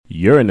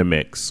You're in the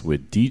mix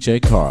with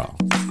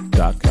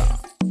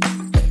DJCarl.com.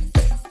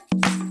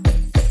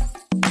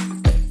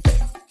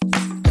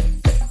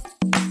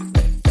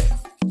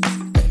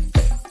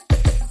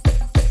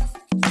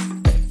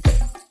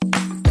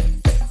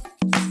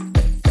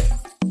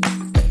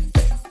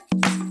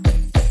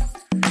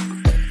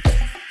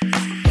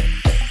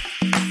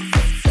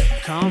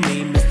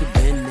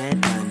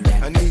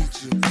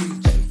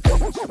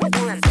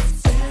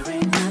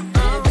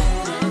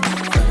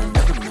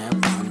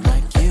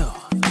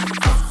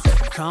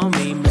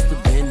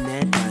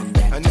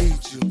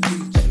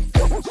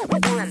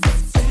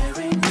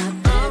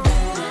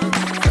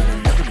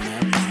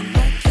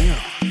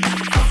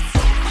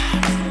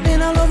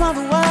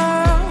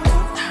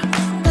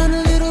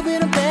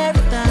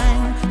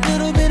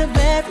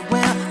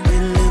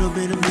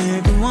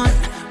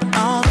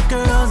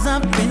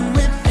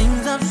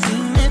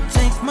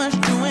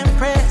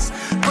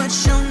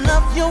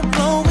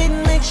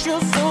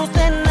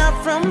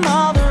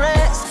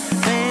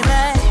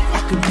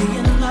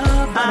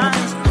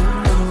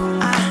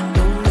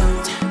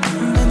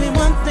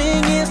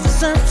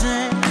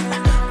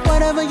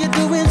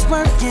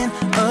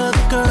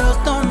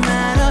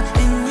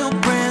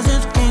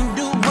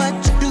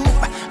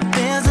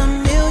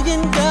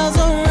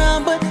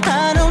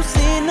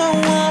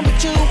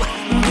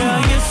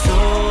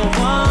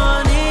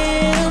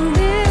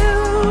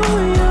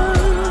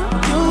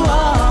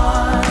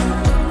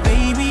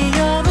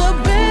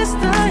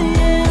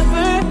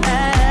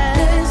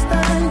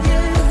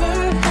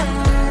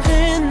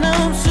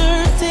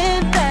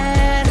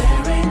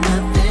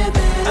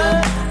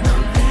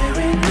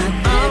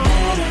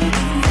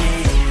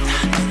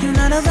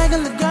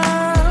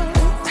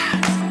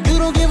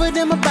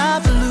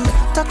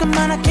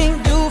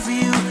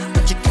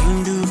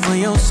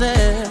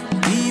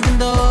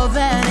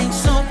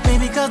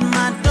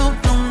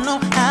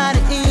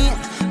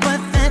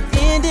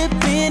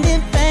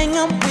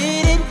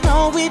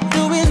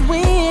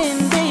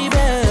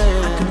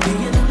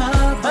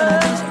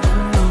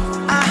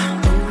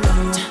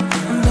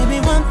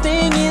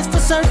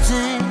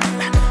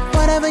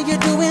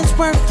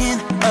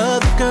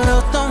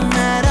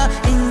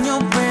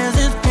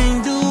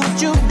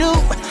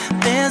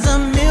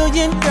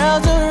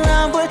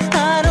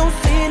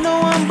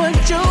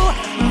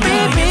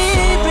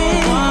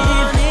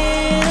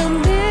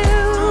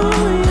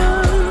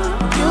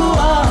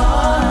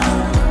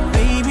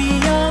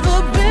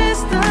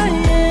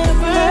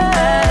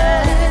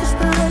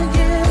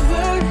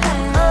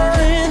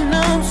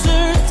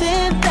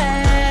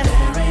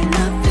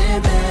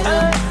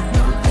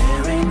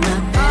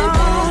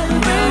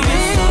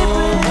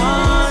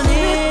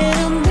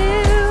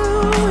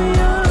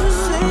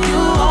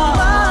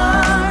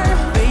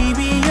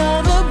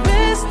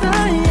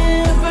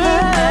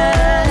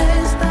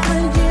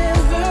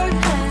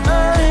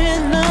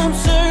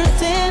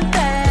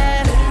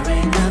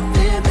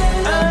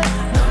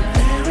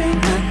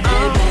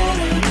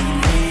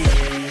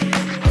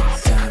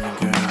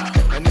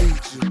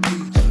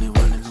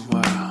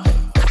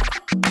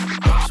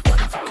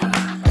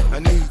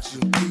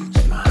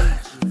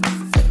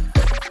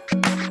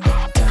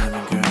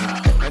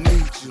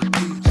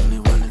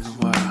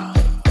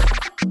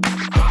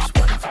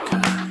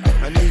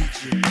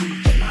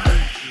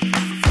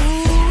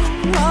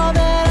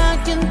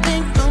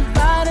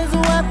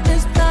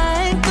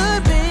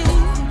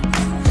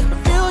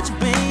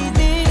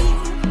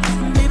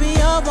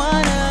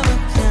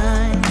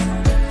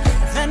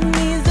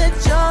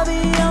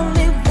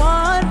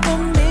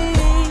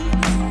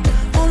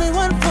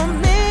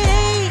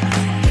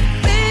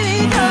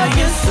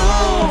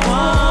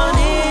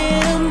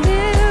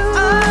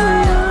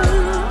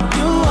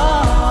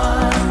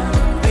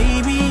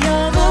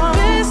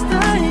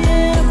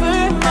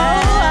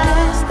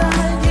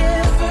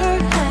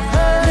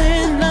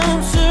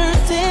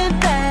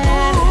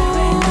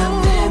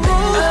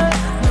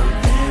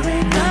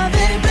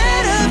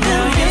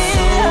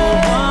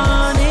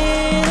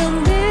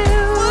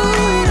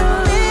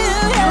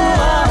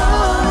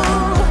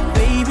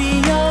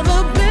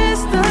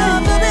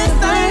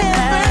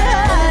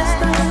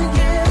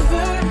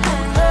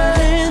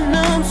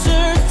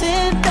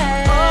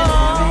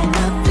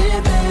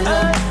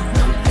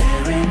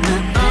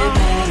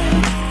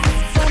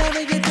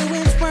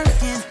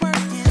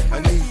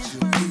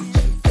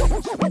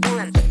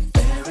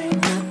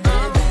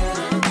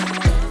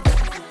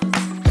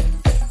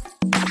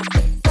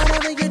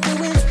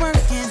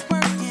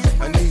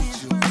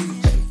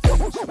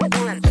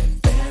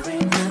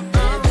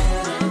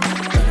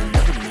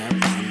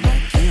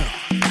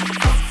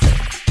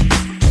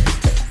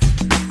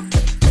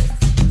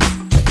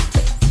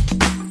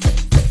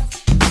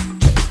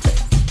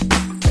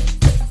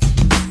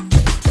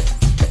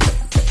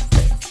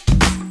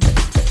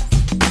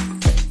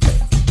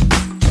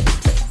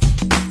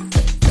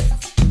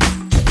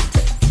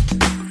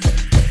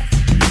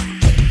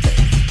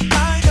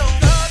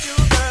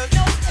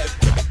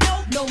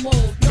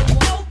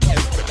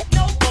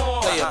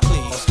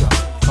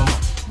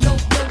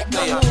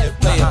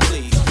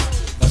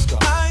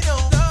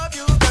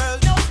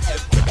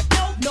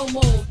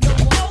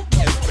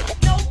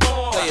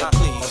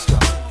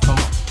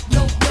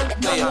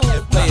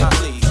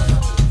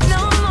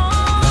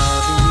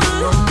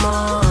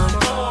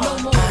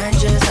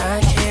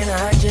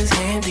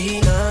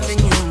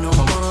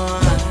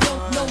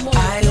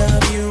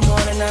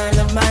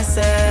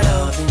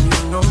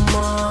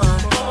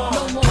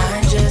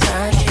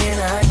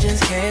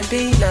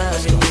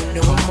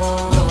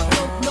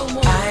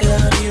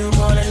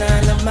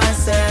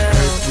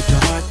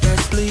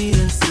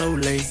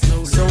 slowly.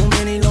 So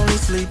many lonely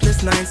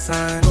sleepless nights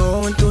I'm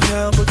going through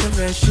hell but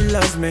convinced she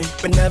loves me.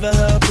 But never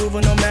her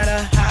approval no matter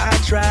how I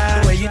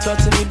try. The way you talk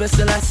to me but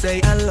still I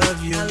say I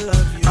love you.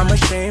 I'm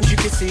ashamed you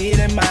can see it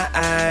in my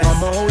eyes.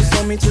 Mama always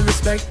told me to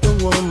respect the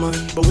woman,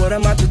 but what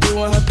am I to do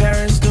when her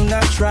parents do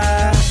not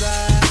try?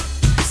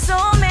 So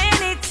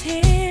many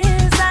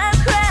tears I've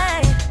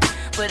cried,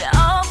 but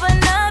all for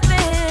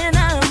nothing.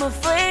 I'm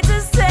afraid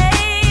to say.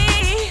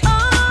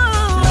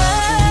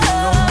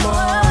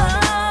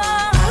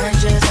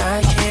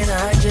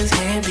 I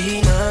can't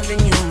be loving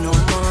you no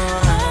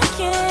more.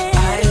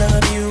 I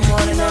love you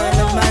more than I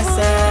love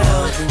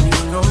myself. Loving you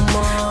no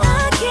more. I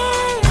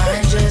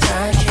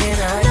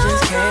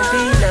just can't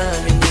be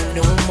loving you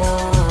no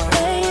more.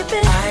 Baby.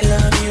 I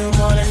love you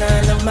more than I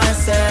love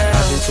myself.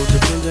 I've been so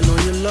dependent on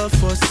your love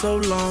for so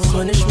long.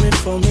 Punishment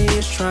for me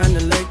is trying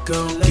to let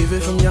go. Give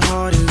it from your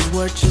heart is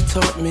what you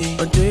taught me.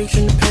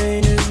 Addiction to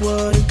pain is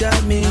what it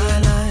got me. My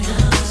life,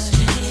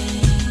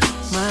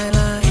 my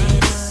life.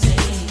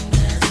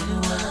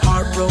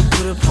 Broke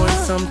to the point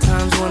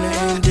sometimes wanna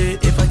end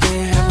it. If I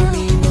can't have what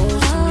mean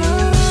most to me.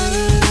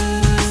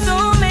 So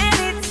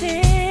many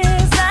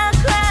tears I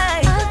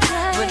cried,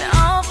 but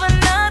all for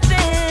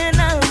nothing.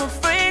 I'm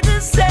afraid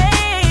to say.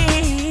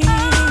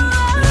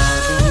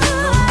 Loving you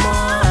no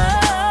more.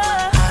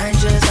 I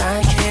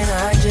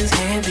just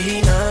can't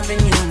be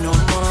loving you no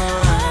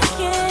more.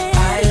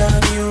 I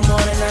love you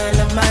more than I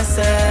love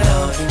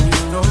myself. Loving you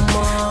no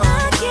more. I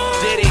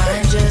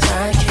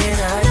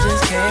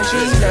just can't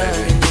be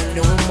loving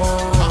you no more.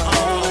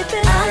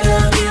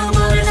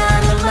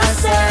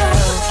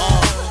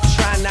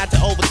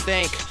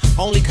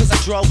 Only cause I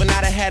drove and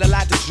I done had a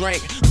lot to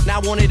drink. Now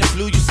I wanted the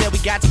blue, you said we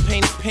got to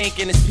paint it pink.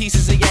 And there's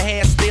pieces of your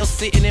hair still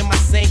sitting in my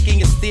sink. And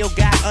you still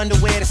got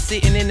underwear that's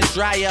sitting in the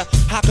dryer.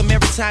 How come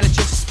every time that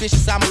you're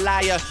suspicious I'm a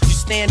liar? You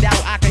stand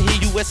out, I can hear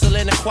you whistle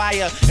in the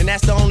choir. And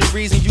that's the only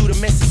reason you the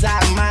missus I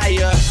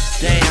admire.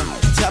 Damn,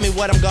 tell me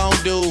what I'm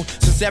gonna do,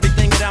 since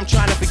everything that I'm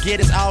trying to forget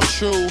is all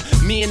true.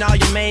 Me and all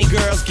your main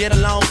girls get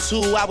along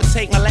too. I would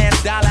take my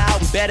last dollar out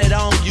and bet it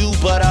on you.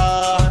 But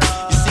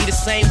you see the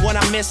same one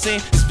I'm missing.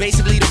 It's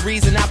basically the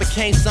reason I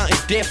became something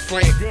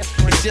different.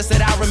 It's just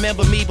that I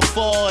remember me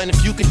before, and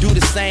if you could do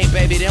the same,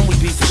 baby, then we'd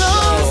be for so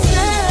sure.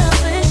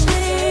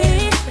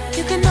 Selfishly,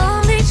 you can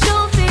only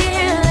show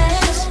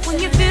feelings when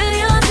you feel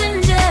yours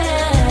in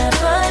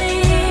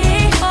jeopardy.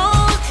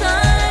 All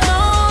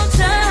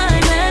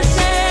time has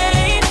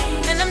changed,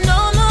 and I'm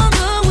no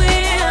longer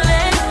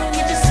willing.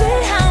 You just see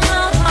how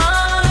my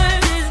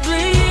heart is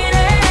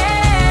bleeding.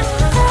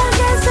 I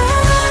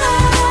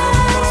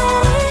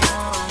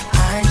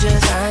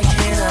guess I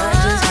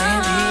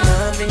can't be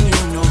loving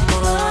you no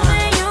more.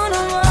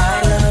 I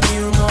love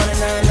you more than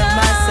I love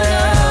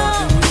myself.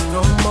 Loving you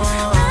no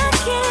more.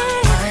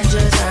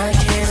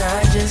 I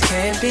just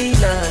can't be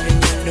loving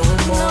you no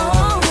more.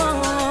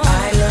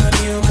 I love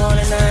you more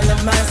than I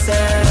love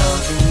myself.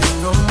 Loving you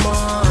no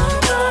more.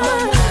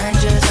 I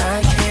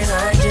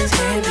just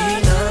can't be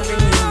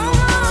loving you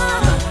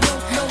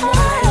no more.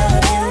 I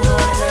love you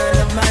more than I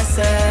love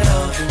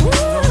myself.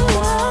 Loving you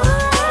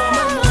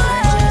no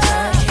more.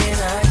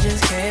 I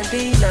just can't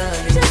be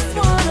loving you no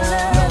more.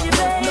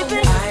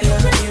 I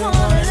love you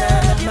more than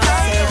I love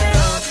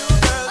myself.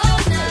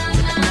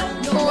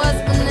 What's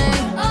my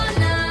name?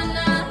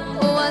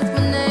 What's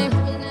my name?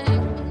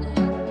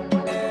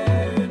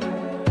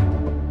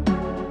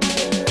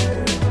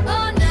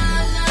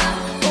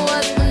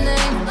 What's my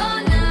name?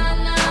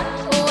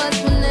 What's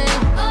my name?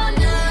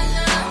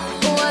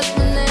 What's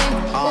my name?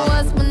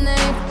 What's my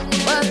name?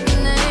 What's my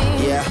name?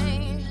 Yeah,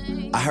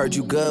 I heard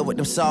you good with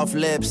them soft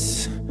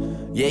lips.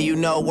 Yeah, you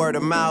know word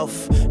of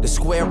mouth. The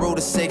square root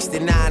of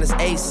 69 is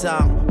 8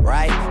 something,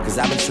 right? Cause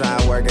I've been trying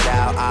to work it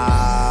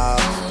out.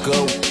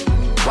 Good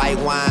white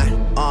wine.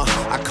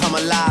 I come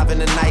alive in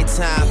the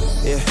nighttime.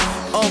 Yeah,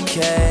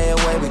 okay,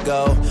 away we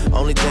go.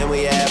 Only thing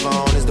we have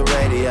on is the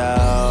radio.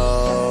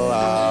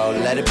 Oh,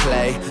 let it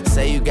play.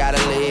 Say you gotta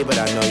leave, but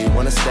I know you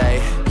wanna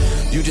stay.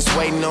 You just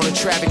waiting on the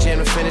traffic jam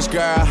to finish,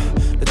 girl.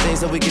 The things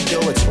that we could do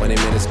in 20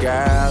 minutes,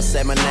 girl.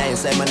 Say my name,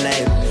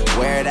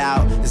 wear it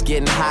out. It's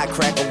getting hot,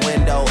 crack a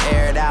window,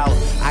 air it out.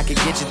 I could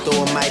get you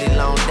through a mighty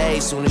long day.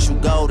 Soon as you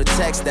go, the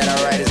text that I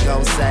write is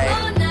gonna say,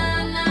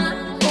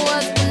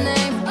 What's my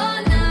name?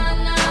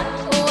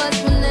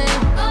 What's my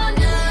name?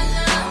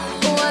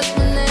 What's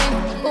my name?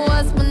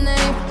 What's my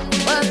name?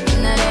 What's my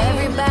name? Not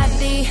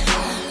everybody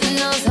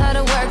knows how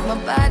to work my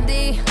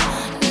body,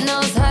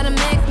 knows how to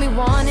make me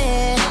want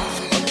it.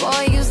 But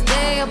boy, you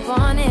stay up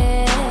on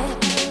it.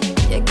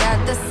 You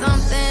got the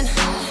something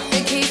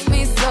that keeps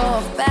me so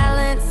off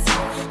balance.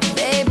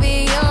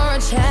 Baby, you're a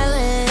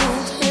challenge.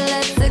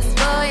 Let's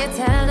explore your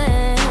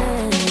talent.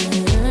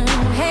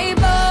 Hey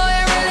boy,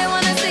 I really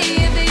wanna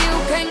see if you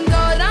can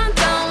go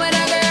downtown with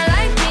a girl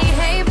like me.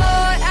 Hey boy,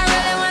 I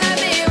really wanna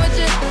be with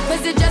you,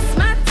 'cause you're just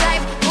my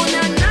type. Oh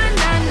na na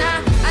na na,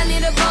 I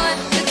need a boy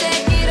to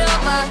take it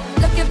over.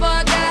 Looking for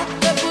a guy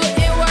to put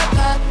in work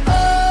up.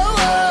 Oh,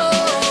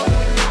 oh,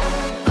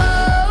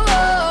 oh,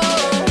 oh.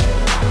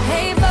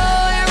 Hey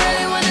boy, I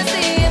really wanna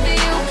see if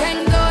you can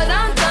go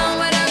downtown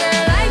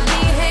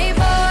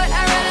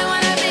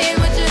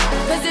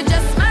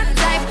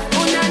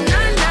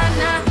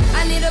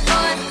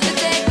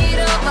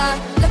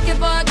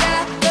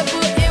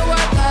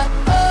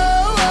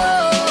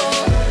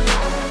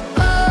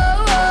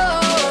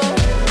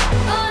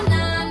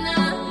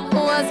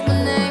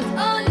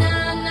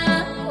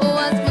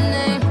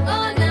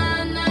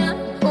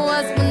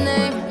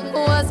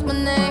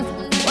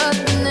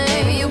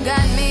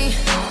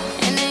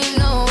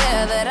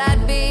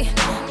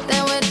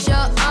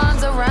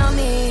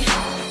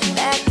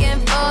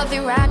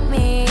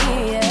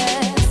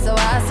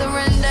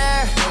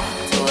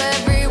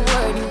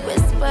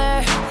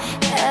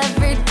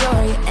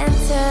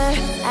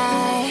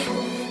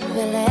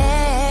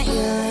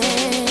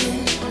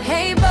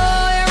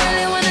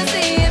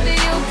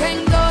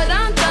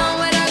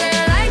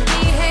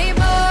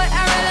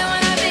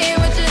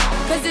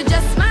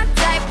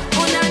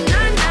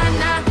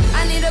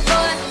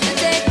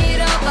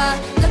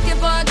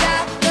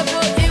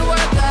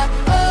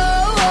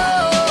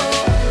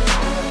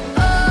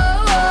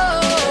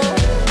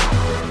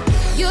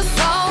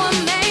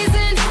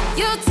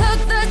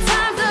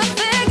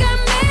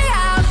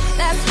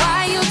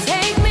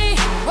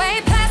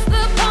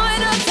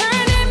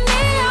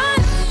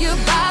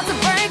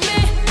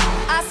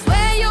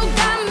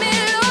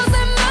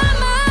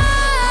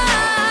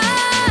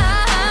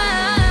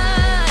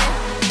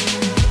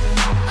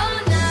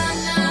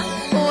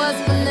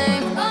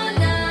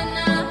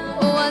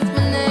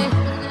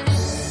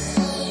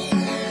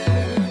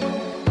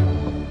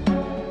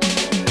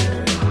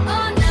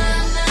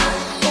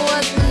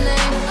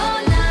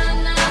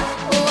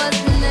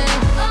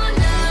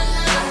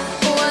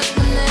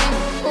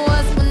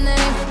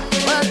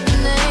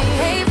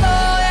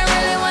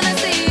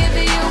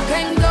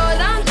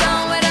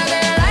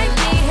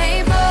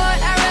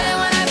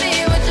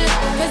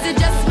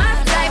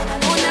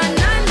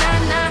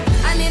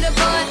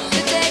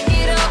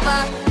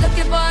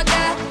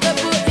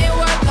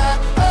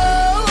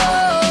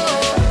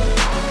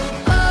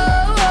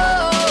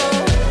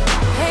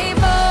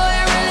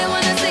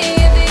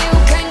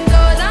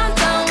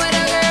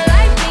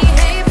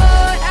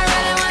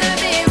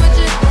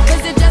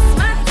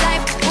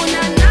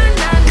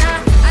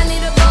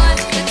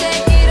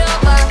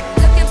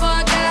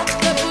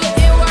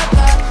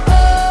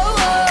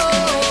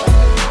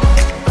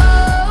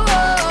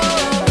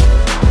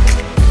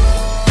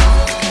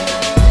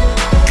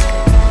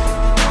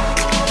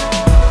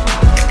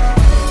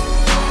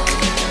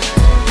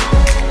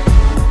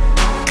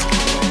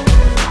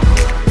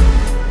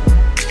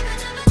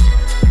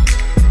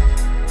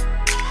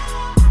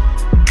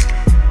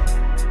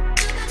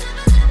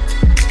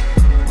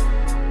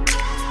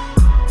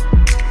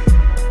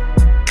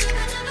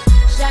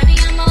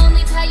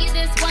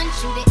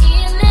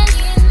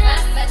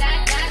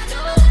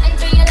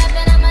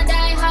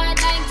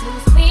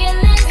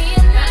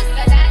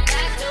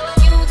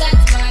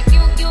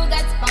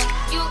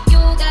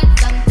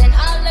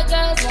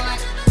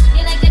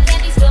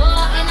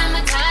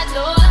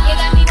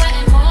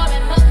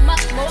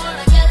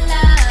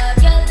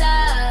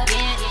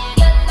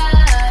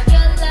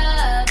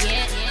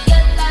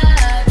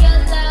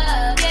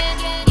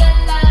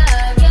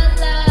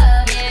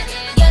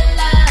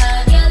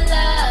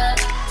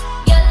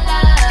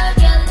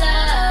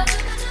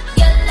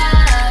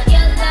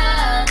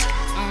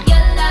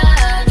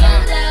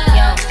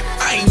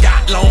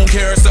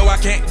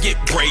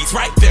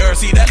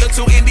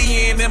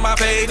in my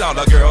page, all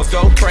the girls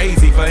go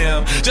crazy for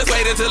him. Just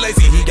wait until they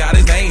see he got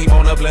his name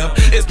on a blimp.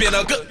 It's been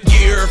a good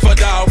year for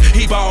dog.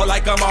 He ball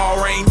like I'm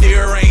all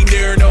reindeer,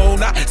 no,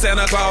 not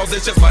Santa Claus.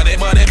 It's just money,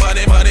 money,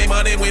 money, money,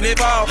 money when it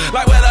fall.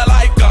 Like with a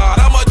lifeguard,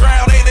 I'ma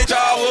drown, ain't it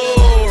y'all?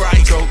 Ooh,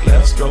 right stroke,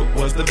 left stroke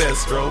was the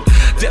best stroke.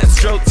 Death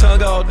stroke,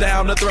 tongue all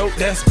down the throat,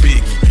 that's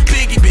Biggie.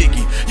 Biggie,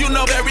 Biggie, you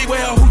know very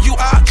well who you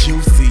are,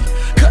 Juicy.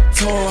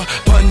 Couture,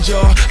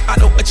 Punjaw, I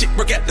know a chick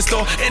work at the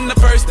store. In the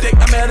first date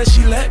I met her,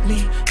 she let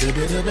me.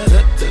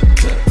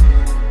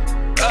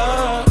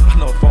 I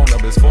know phone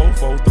number is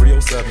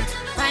 44307.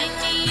 Find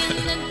me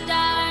in the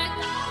dark,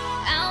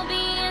 I'll be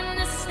in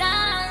the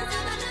stars.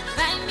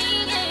 Find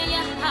me in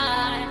your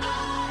heart,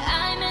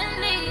 I'm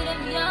in need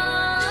of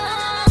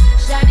yours.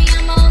 Shawty,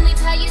 I'ma only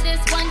tell you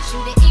this once,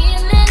 you the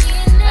illest.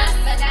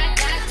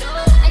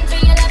 And for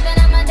your love,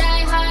 I'ma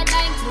die hard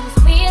like Bruce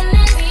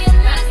Willis.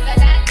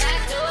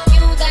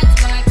 You got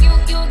smart, you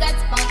got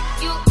spunk,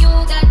 you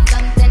got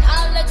something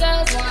all the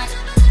girls want.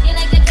 You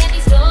like the candy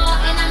store,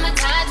 and I'm a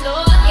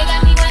toddler. You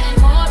got me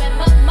wanting more and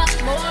more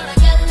of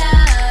your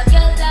love, yeah.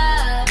 Your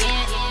love,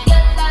 yeah.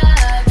 Your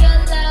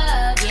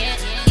love, yeah.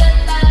 Your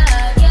love, yeah. Your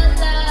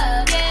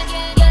love,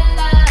 yeah. Your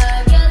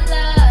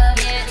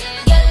love, yeah.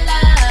 Your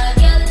love,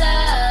 your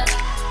love.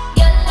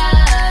 Your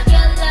love,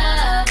 your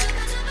love.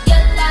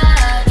 Your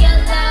love, your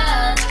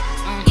love.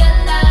 Your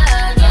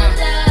love, your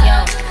love. Yo,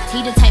 he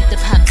the type to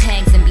pop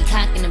tags and be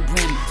cocking the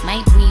brim.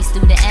 Might breeze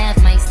through the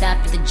Ave, might stop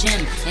at the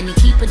gym. And he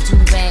keep a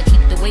do-rag,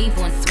 keep the wave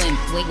on swim.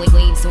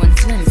 Waves on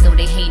swim, so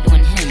they hate on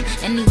him.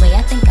 Anyway,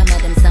 I think I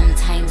met him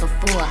sometime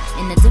before,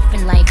 in a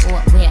different life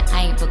or where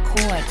I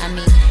record. I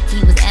mean,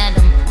 he was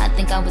Adam, I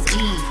think I was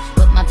Eve.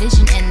 But my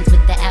vision ends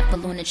with the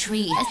apple on the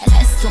tree.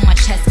 That's on my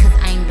chest cause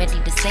I ain't ready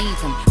to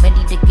save him.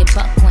 Ready to give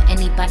up on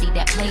anybody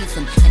that plays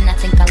him. And I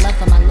think I love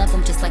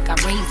him just like I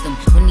raised him.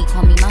 When he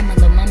call me mama,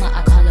 little mama,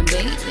 I call him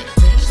baby.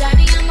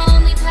 Shawty, I'ma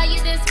only tell you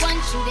this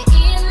once, you the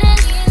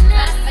illest.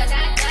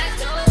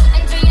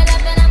 And for your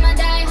love, I'ma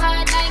die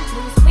hard like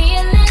Bruce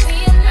Willis.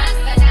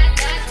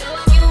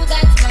 You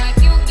got smart,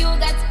 you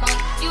got spunk,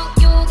 you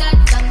got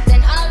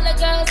something all the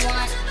girls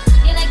want.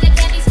 You like the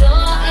candy store,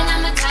 and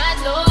I'm a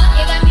toddler.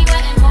 You got me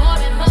wanting more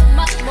and more of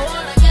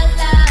your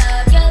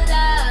love, yeah. Your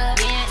love,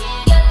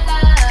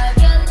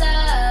 yeah. Your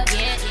love,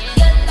 yeah.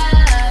 Your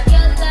love, yeah.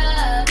 Your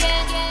love,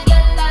 yeah.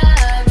 Your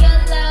love, your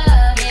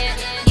love.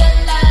 Your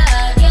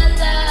love, your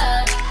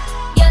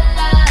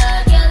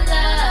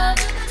love.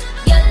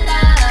 Your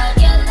love,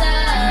 your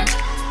love.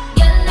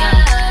 Your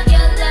love,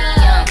 your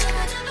love.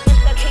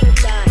 Mr.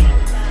 Kingston.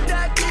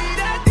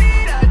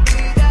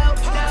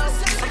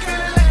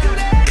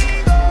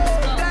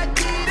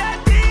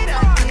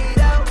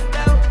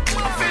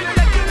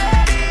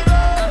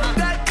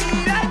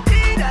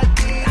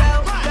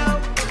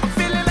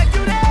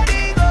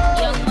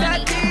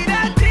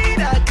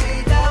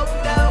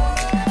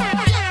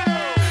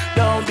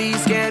 Don't be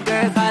scared,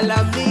 girl,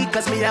 follow me.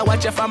 Cause me, I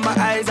watch you from my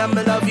eyes and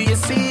me love you, you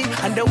see.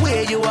 And the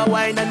way you are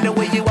wine and the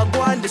way you are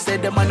going. They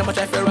said the man, how much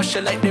I feel rush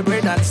you like the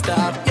bird and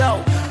stop.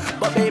 Yo,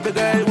 but baby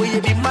girl, will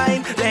you be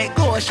mine? Let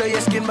go, show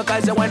your skin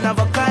because you're one of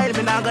a kind.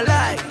 Me not gonna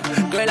lie,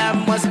 girl, I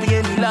must be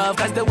in love.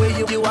 Cause the way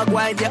you are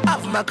going, you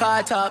have my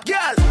car top.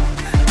 Girl,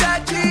 I'm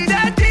feeling like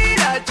you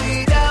let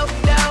me go.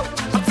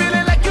 I'm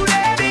feeling like you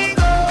let me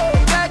go.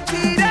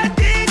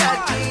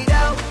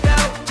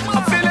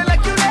 I'm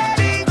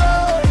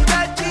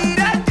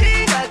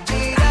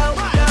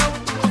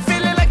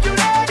feeling like you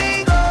let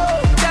me go.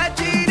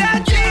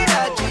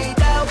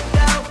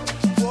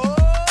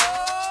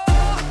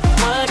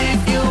 What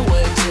if you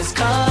would just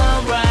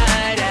come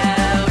right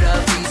out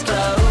of these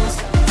clothes?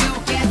 You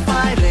can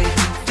finally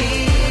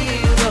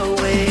feel the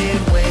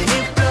wind when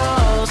it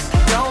blows.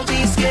 Don't be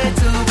scared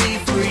to be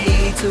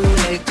free, to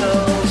let go,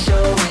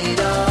 show it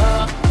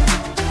all.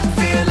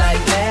 Feel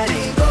like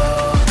letting go.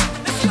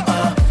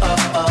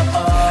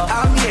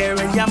 I'm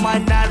hearing your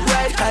man not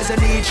right, cause I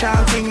need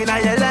Sean King in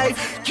your life.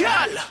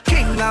 Girl,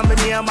 King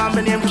and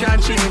my name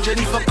can't change. And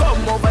if I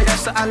come over here,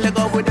 so I'll let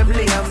go with them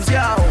limbs, yo.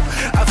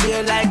 I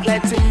feel like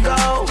letting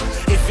go.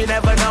 If you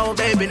never know,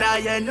 baby, now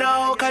you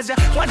know. Cause you're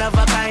one of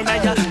a kind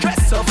and you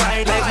dress so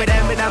fine. Like with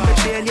them and I'm a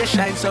chain, you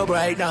shine so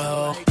bright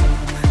now.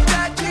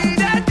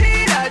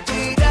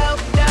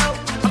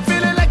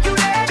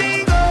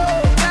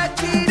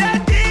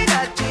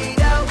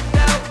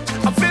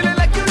 I'm feeling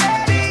like you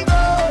let me go.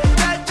 I'm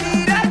feeling like you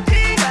let me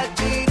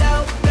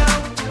go.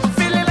 I'm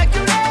feeling like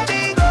you let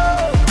me go.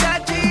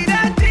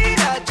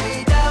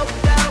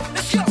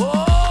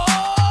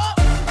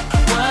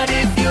 What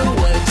if you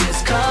would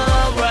just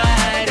come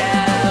right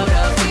out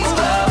of these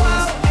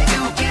clothes?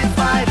 You can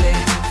finally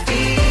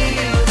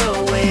feel the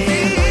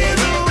wind when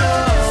it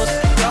blows.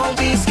 Don't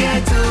be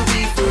scared to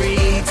be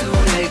free, to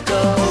let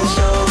go,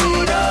 show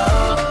it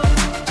all.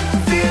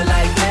 Feel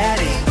like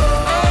letting go.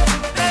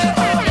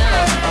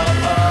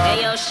 Hey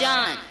yo,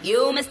 Sean,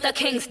 you Mr.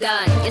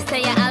 Kingston. You say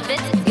you have it,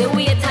 you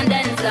wait and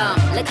then some.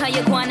 Look how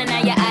you going in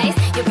your eyes.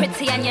 You're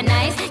pretty and you're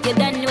nice. You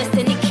done with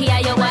the Nikki or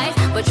your wife.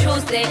 But true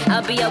say,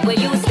 I'll be up where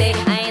you stay.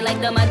 I ain't like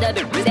the mother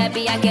bitch that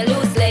be acting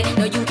loosely.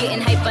 No, you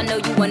getting hype, I know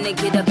you want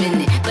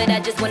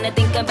just wanna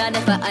think about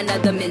it for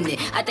another minute.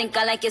 I think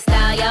I like your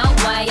style, yo.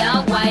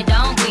 Why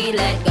don't we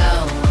let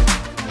go?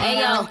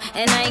 Ayo,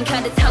 and I ain't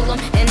gotta tell them,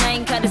 and I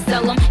ain't gotta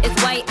sell them. It's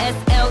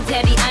YSL,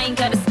 daddy, I ain't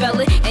gotta spell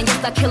it. And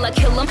yes, I kill them.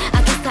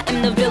 I guess I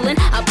am the villain.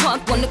 I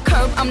park on the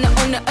curb, I'm the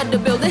owner of the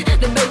building.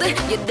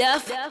 You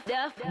deaf?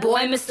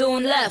 Boy, me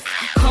soon left.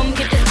 Come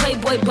get this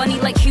Playboy bunny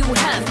like you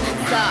have.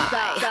 Sigh,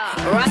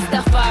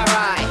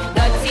 Rastafari,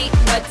 dirty.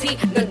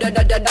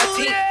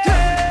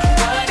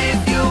 What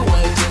if you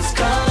would just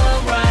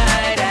come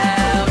right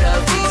out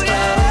of these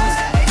clothes?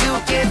 You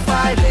can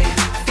finally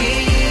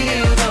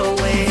feel the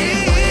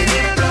wind when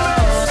it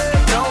blows.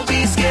 Don't be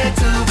scared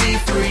to be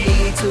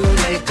free, to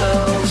let go.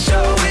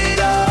 Show it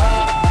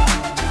all.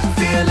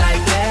 Feel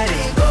like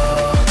letting go.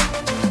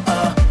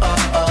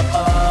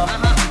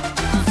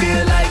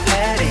 Feel like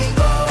letting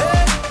go.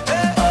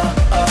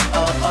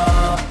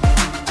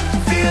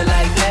 Feel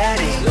like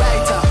letting go.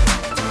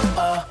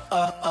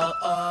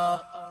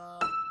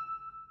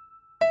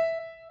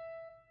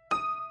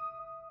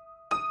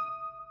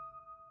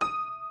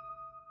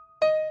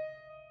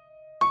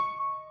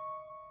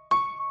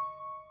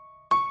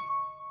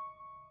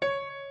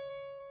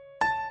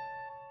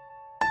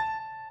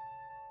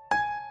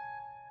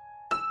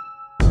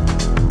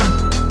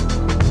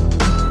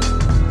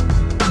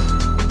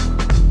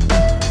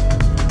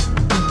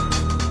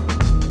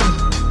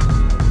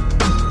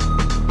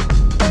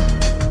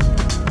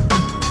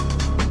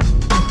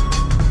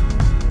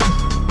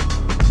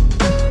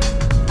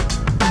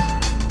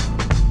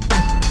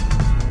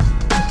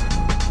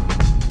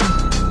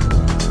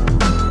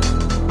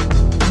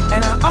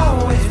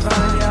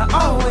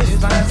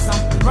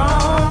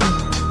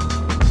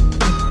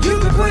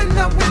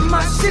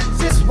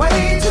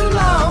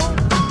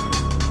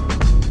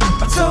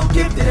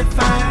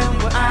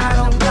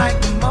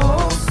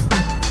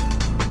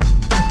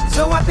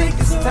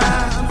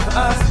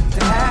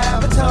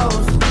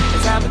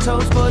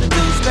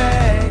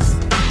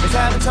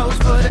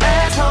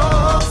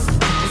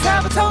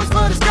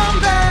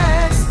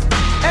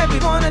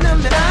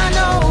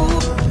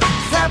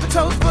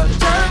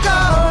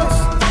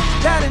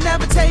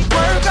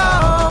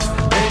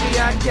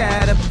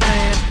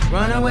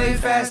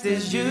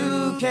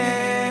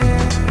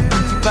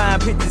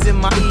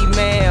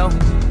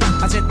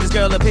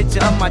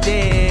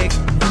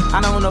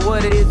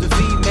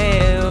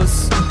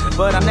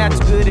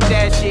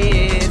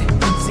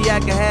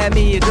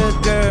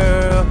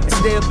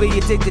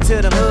 Addicted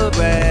to the hood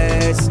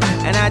rats,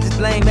 and I just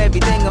blame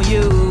everything on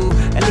you.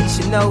 At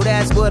least you know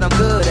that's what I'm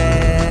good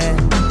at.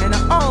 And I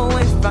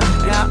always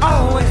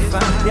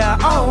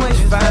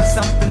find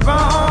something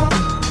wrong.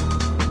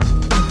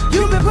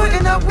 You've been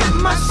putting up with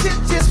my shit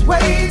just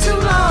way too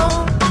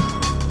long.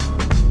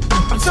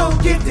 I'm so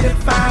gifted at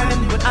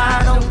finding what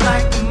I don't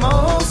like the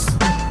most.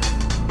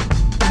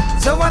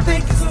 So I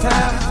think it's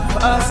time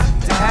for us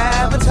to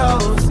have a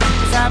toast.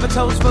 Let's have a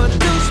toast for the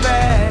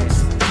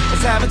douchebags.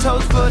 Let's have a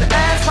toast for the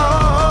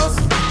assholes.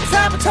 Let's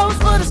have a toast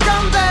for the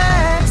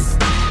scumbags.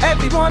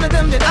 Every one of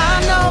them that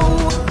I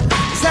know.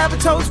 Let's have a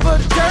toast for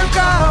the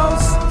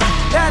jerk-offs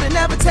that'll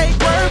never take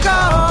work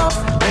off.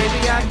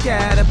 Baby, I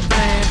got a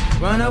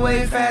plan. Run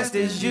away fast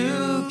as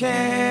you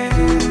can.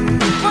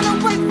 Run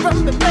away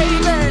from me,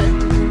 baby.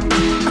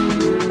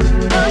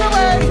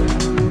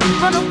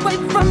 Run away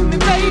from me,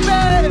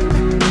 baby.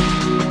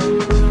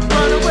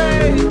 Run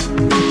away.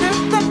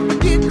 Just let me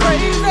get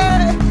crazy.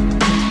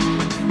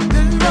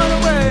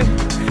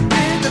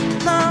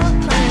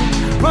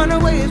 Run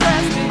away as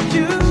fast as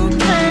you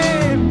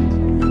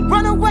can.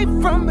 Run away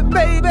from me,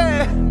 baby.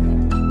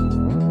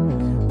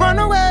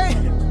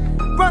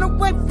 Run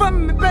away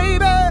from me,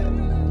 baby.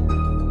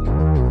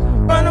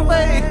 Run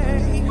away,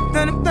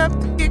 then it's enough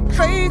to get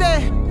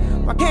crazy.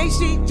 Why can't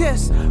she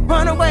just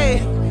run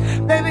away?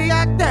 Baby,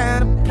 I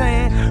got a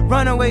plan.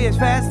 Run away as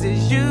fast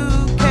as you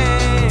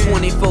can.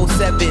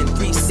 24/7,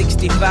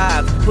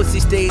 365. Pussy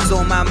stays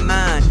on my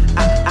mind.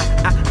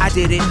 I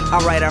did it.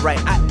 Alright, I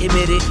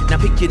admit it. Now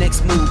pick your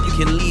next move. You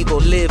can leave or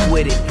live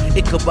with it.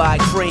 It could buy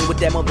train with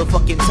that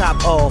motherfucking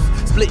top off.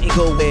 Split and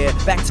go where?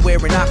 Back to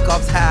wearing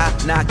knockoffs high.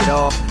 Knock it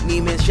off.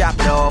 Neiman shop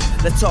it off.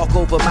 Let's talk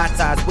over my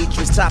ties.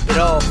 Waitress top it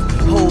off.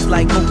 Hoes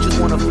like coaches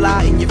wanna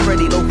fly in your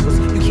Freddy loafers.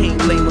 You can't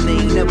blame them. They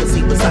ain't never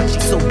seen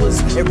Versace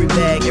sofas. Every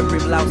bag, every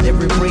blouse,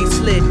 every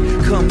bracelet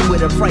comes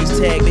with a price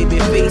tag. Baby,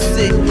 face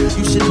it.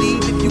 You should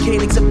leave if you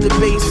can't accept the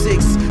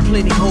basics.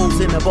 Plenty holes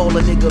in a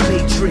baller nigga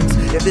matrix.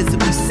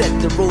 Invisibly set,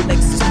 the Rolex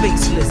is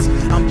faceless.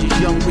 I'm just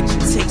young, rich,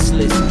 and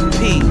tasteless.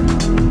 P.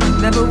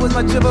 Never was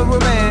much of a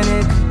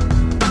romantic.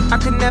 I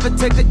could never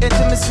take the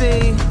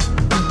intimacy.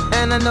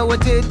 And I know I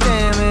did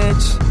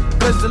damage.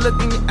 Cause the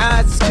look in your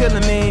eyes is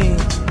killing me.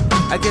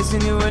 I guess you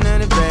knew an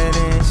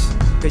advantage.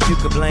 Cause you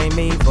could blame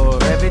me for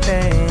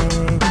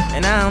everything.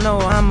 And I don't know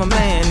how I'ma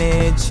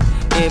manage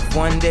if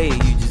one day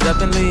you just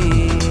up and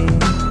leave.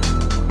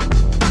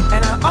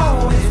 And I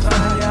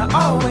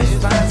always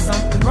find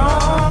something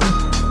wrong.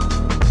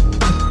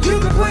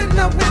 You've been putting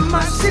up with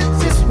my shit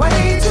just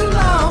way too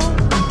long.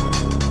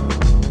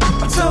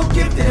 I'm so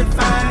gifted at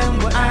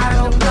finding what I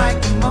don't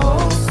like the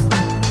most.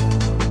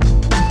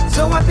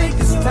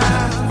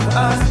 time for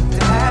us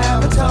to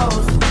have a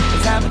toast.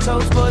 Let's have a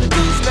toast for the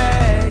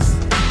douchebags.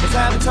 Let's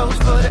have a toast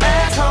for the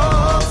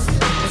assholes.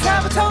 Let's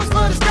have a toast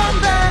for the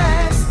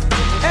scumbags.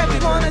 Every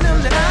one of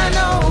them that I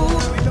know.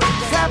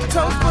 Let's have a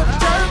toast for the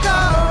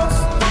jerk-offs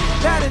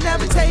that'll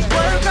never take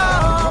work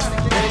off.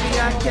 Baby,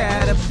 I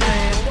got a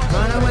plan.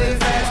 Run away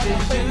fast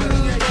as you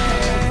can.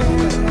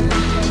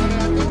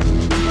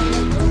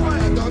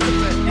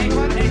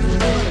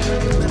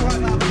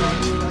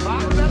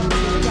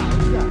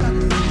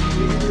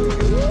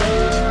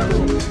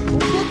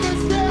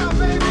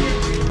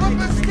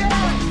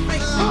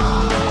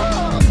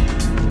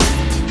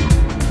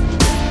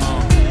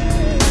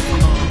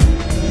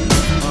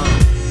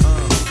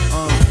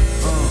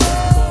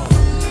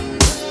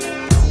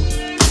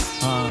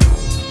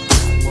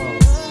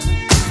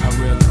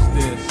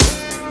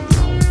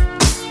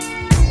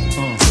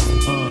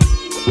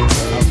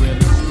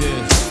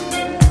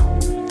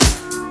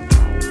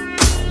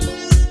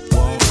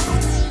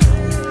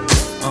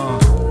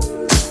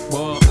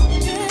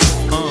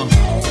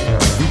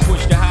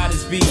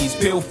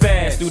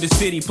 Through the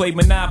city, play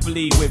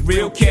Monopoly with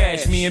real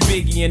cash. Me and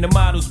Biggie and the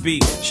models be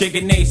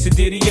shaking Ace and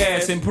Diddy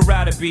ass and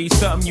Parada be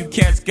something you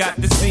cats got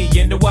to see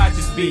and the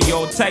watches be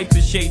all types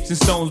of shapes and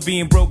stones.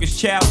 Being broke is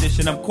childish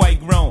and I'm quite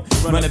grown.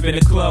 Run up in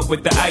the club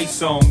with the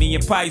ice on, me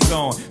and Pies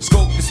on.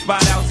 Scope the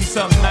spot out, see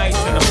something nice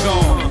and I'm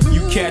gone.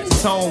 You cats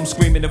is home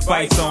screaming the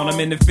fights on. I'm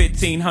in the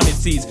 1500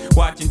 seats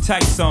watching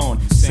tights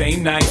on.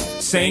 Same night,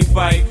 same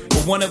fight,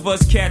 but one of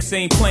us cats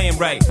ain't playing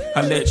right.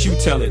 I let you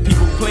tell it.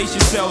 People, place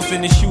yourselves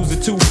in the shoes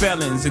of two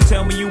felons and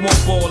tell me you won't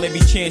fall every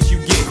chance you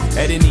get.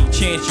 At any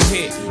chance you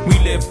hit, we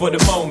live for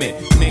the moment.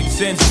 Makes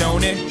sense,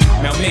 don't it?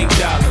 Now make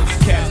dollars.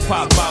 Cats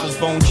pop bottles,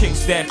 bone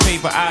chicks that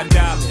paper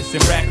 $dollars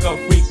and rack up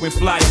frequent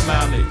flyer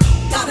mileage.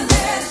 Gotta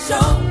let it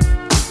show.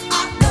 I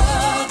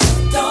love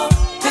you, don't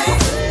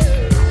hate.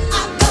 I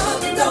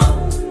love you,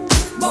 don't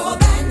more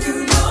than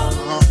you know.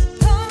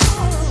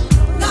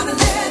 Gotta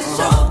let it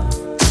show.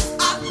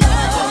 I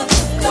love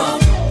you,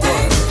 don't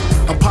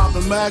hate. I'm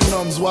popping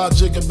magnums while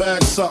jigging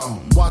back something.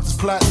 Watch this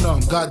platinum,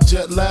 got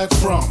jet lag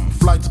from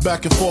flights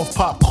back and forth.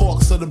 Pop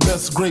corks are the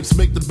best grapes,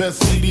 make the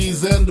best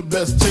CDs and the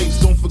best tapes.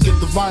 Don't forget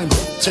the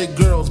vinyl. Take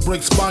girls,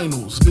 break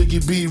spinals.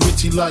 Biggie B,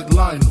 Richie like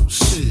Lionel.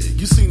 Shit,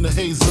 you seen the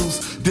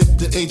Jesus, dip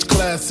the H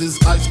classes,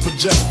 ice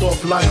project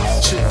off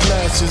lights, chick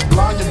flashes,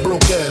 blind and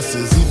broke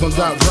asses. Even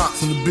got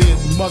rocks in the beard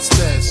and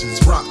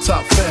mustaches, rock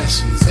top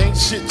fashions. Ain't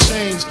shit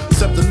changed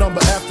except the number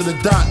after the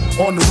dot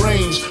on the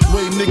range.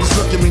 Way niggas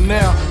look at me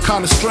now,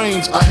 kinda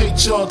strange. I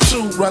hate y'all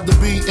too. Rather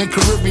be in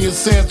Caribbean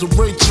sands with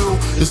Rachel.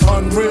 It's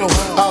unreal.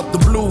 Out the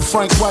blue,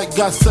 Frank White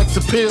got sex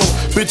appeal.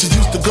 Bitches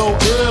used to go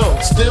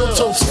ill, still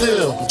toe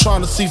still.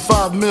 Trying to see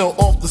 5 mil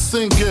off the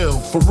single,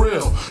 for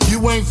real.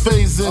 You ain't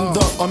phasing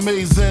the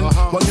amazing,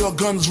 while your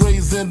gun's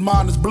raising,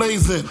 mine is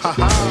blazing.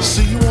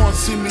 See you on,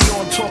 see me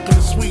on, talking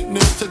to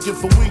sweetness, take it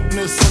for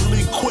weakness and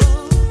leave quick.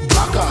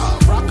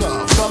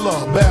 Rocker,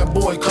 fella, bad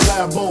boy,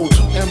 collabo,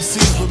 2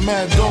 MCs with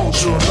mad dough.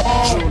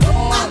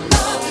 I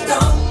love you,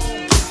 don't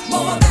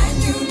more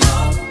than you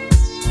know.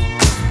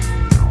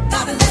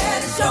 Gotta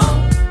let it show.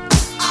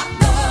 I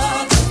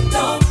love you,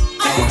 don't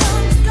hate.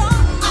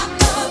 I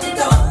love you,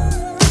 don't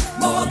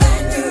more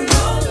than you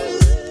know.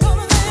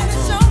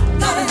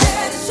 Gotta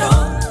let it show.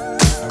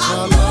 I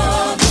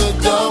love you,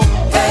 don't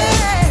hate.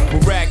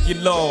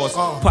 Laws,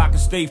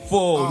 pockets stay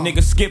full.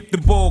 Niggas skip the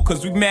ball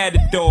cause we mad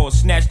at doors.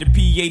 Snatch the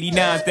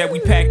P89s that we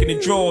pack in the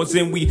drawers.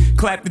 And we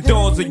clap the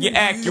doors of your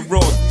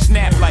Acuras.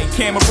 Snap like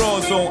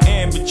cameras on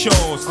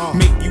amateurs.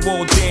 Make you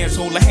all dance,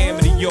 hold a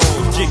hammer to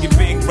yours. Jigging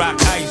big rock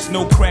ice,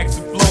 no cracks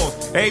and flaws.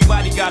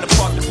 Everybody got a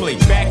part to play,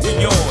 back to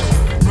yours.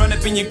 Run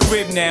up in your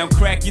crib now,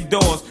 crack your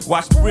doors.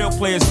 Watch the real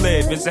players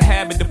live, it's a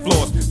habit to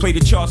floss. Play the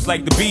charts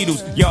like the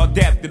Beatles, y'all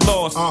adapt the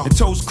laws. And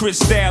toast Chris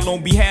Style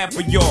on behalf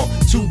of y'all.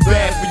 Too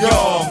bad for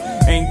y'all,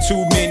 ain't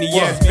too many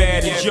as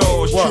bad as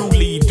yours.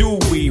 Truly do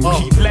we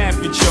laugh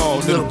at y'all,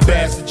 little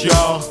bastard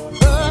y'all.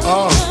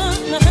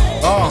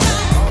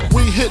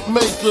 We hit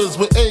makers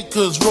with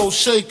acres, roll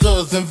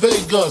shakers in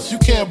Vegas. You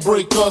can't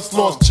break us,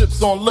 lost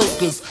chips on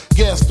Lakers.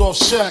 Gassed off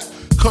Shaq,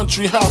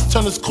 country house,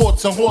 tennis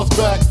courts and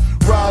horseback.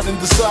 Ride and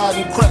decide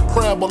and crack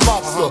crab or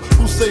lobster.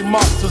 Who say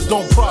monsters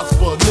don't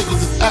prosper?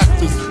 Niggas is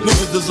actors,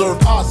 niggas deserve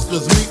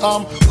Oscars. Me,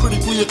 I'm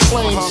critically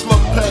acclaimed,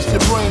 slug past your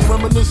brain.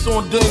 Reminisce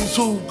on dames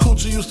who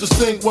coochie used to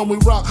stink when we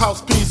rock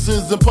house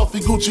pieces and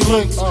puffy Gucci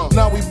links.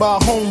 Now we buy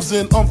homes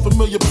in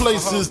unfamiliar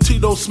places.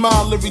 Tito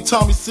smile every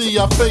time we see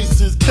our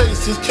faces.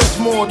 Cases catch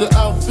more than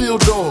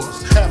outfield doors.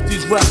 Half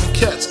these rapping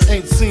cats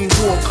ain't seen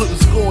war, couldn't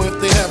score if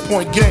they had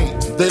point game.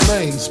 They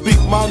lame, speak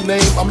my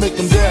name, I make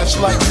them dash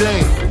like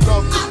Dame.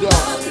 Love the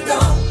dog.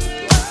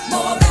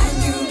 More than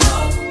you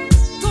know.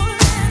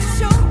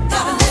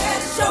 Gotta let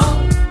it show.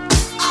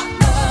 I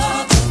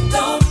love you,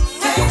 don't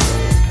hate.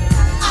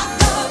 I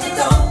love you,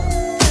 don't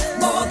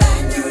more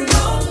than you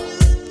know.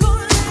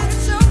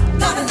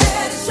 Gotta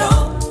let it show.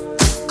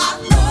 I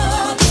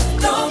love you,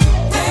 don't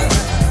hate.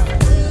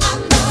 I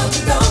love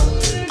you, don't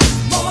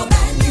more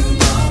than you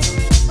know.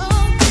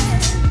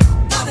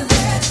 Gotta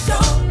let it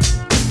show.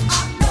 I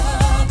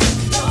love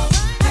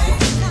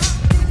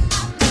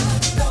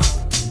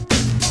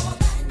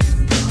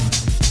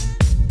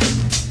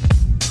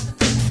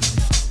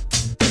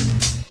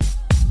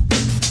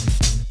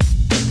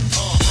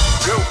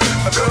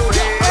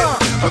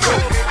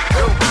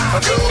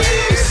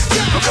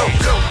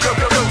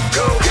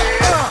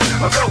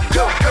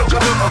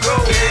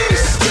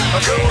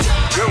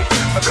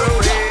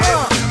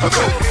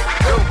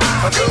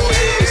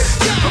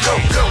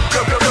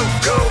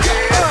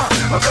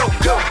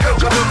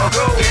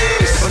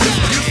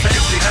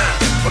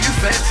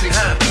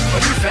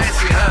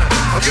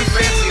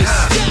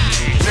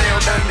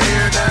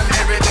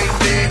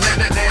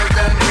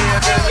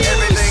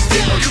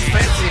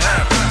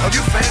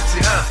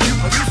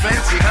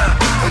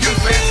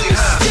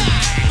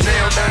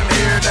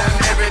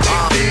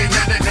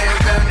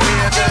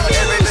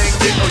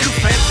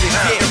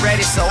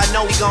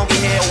gon' be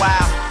here a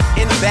while.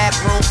 In the back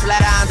room,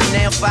 flat irons and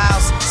nail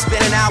files.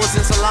 Spending hours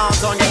in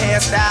salons on your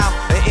hairstyle.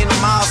 And in the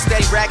mall,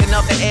 steady racking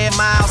up the air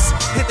miles.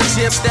 Hit the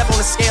gym, step on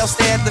the scale,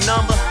 stare at the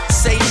number.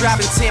 Say you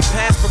dropping 10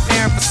 pounds,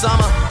 preparing for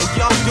summer. And you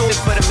don't do it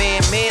for the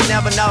men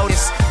never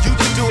notice. You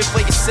just do it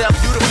for yourself,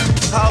 you the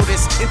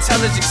oldest.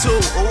 Intelligent too,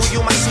 ooh, you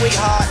my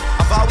sweetheart.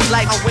 I've always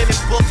liked my women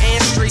book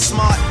and street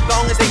smart.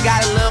 Long as they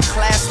got a little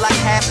class like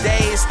half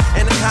days.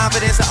 And the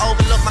confidence to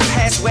overlook my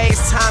past ways.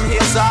 Time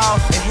heals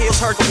all, and heels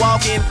hurt to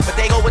walk in. But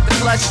they go with the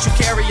clutch that you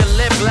carry your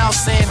lip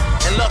gloss in.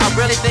 And look, I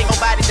really think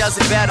nobody does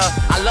it better.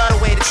 I love the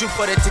way that you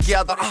put it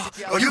together.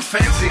 Oh, you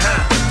fancy,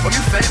 huh? Oh,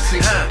 you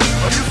fancy, huh?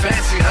 Oh, you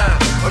fancy,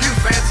 huh? Oh, you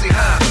fancy,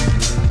 huh?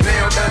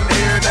 Nail done,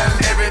 hair done,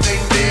 everything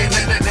did.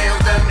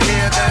 Nails done,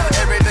 hair done,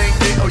 everything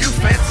did. Oh, you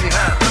fancy,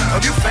 huh? Oh,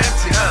 you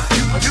fancy, huh?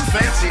 Oh, you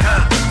fancy,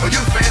 huh? Oh,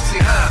 you fancy,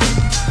 huh?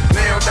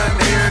 Nail done,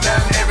 hair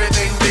done,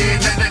 everything did.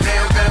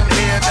 Nails done,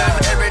 hair done,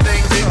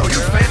 everything did. Oh,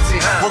 you fancy,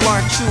 huh? Well,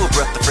 aren't you a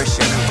breath of fresh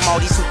air? From all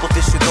these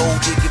superficial gold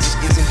diggers just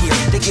isn't here.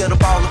 They get a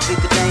ball of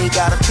figure, they ain't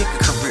gotta pick a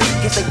career.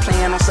 Guess they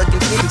plan on sucking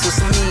dick until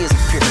some years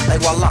appear. Like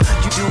voila,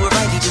 you do it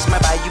right, he just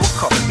might buy you a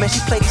car. Man, she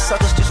play these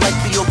suckers just like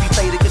B.O.B.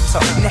 play the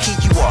guitar. Now here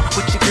you are,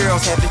 with your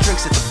girls having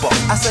drinks at the bar.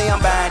 I say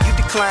I'm buying, you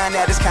decline,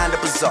 that is kinda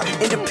bizarre.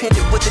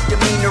 Independent with the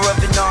demeanor of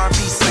an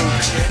R&B singer.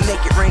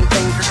 Naked ring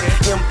finger,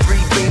 M3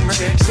 Beamer,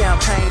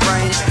 champagne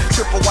range,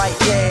 triple white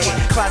gag,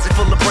 closet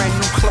full of brand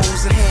new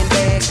clothes and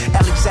handbags.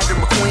 Alexander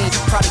McQueen,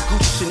 Prada,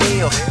 Gucci,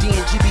 Chanel,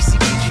 D&G,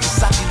 BCBG,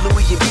 Versace,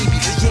 Louis and BB.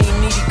 You ain't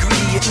needy,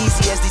 greedy, or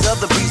easy as these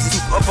other breezes.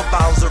 Upper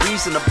bowels are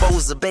reasonable,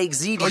 a baked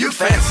ziti. Oh, you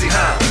fancy,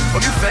 huh? Oh,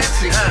 you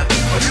fancy, huh?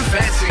 Oh, you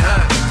fancy,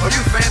 huh? Oh,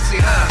 you fancy,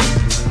 huh?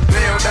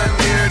 Nail done,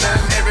 hair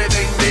done,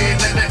 everything did.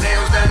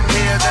 Nails done,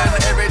 hair done,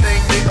 everything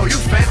did. Oh, you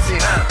fancy,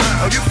 huh?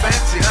 Oh, you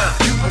fancy, huh?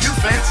 Oh, you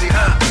fancy,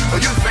 huh? Oh,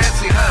 you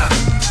fancy, huh?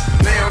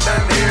 Nail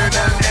done, hair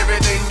done,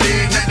 everything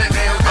did.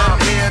 Nails done,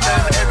 hair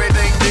done,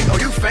 everything did. Oh,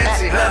 you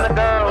fancy, huh? Atlanta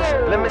girls,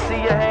 let me see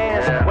your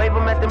hands. Wave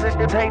them at them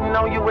bitches hating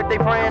on you with their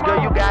friends.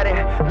 Girl, you got it.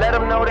 Let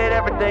them know that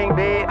everything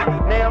big.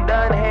 Nail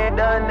done, hair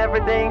done,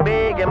 everything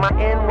big. And my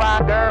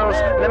NY girls,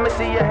 let me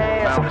see your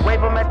hands.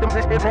 Wave them at them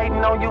bitches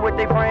hating on you with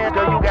their friends.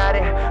 Girl, you got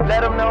it.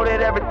 Let them know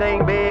that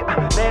everything big.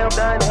 Nail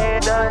done, hair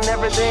done,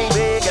 everything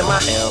big. And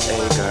my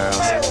LA girls,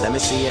 let me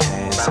see your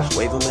hands.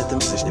 Wave them at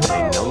them sisters,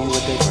 they know you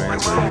with their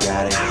friends. Girl, you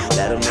got it.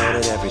 Let them know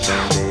that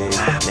everything big.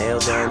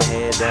 Nails done,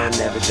 hair done,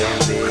 everything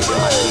big. And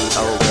my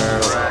CO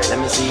girls, let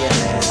me see your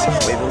hands.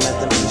 Wave them at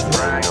them sisters,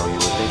 they know you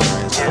with their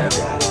friends. Girl, you got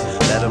it.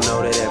 Let them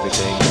know that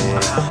everything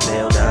big.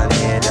 Nail done,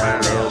 hair done,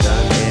 nail done,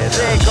 hair done.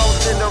 Say go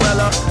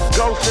Cinderella,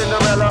 go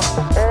Cinderella.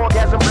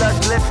 Orgasm, blush,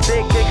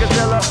 lipstick,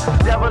 Godzilla.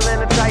 Devil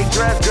in a tight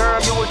dress,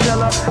 girl, you a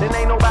killer. Then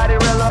ain't nobody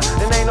realer,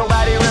 then ain't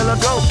nobody realer.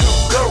 Go, go,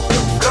 go,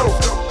 go,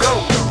 go,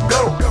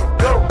 go,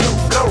 go,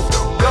 go,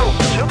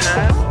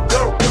 go,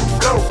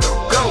 go,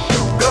 go,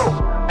 go.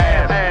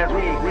 As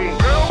we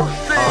go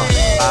see.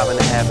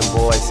 5.5 and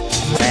boys,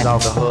 hands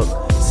off the hook.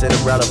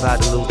 Cinderella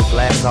about to lose the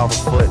glass off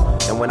her foot.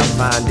 And when I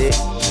find it,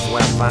 is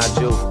when I find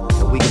you.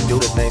 And we can do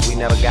the things we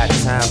never got the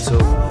time to.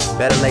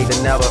 Better late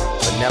than never,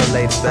 but never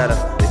late is better.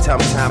 They tell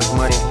me time is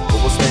money,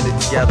 but we'll spend it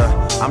together.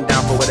 I'm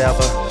down for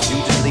whatever,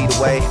 you just lead the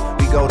way.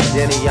 We go to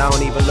dinner, y'all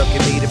don't even look at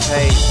me to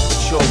pay.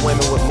 Mature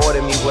women with more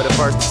than me were the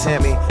first to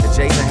tempt me. And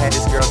Jason had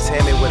this girl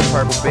Tammy with a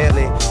purple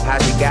Bentley. How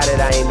she got it,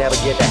 I ain't never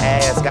get to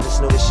ask. I just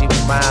knew that she was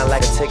fine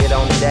like a ticket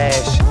on the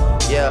dash.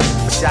 Yeah,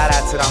 a shout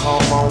out to the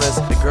homeowners,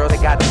 the girls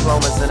that got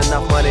diplomas and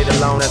enough money to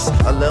loan us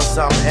a little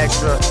something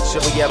extra,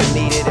 should we ever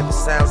need it. If it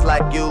sounds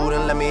like you,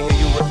 then let me hear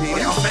you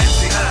repeat it. Oh, you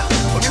fancy,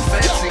 huh? Oh, you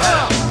fancy,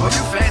 huh? Oh,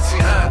 you fancy,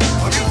 huh?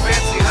 Oh, you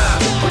fancy, huh?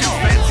 Oh, you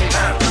fancy,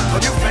 huh?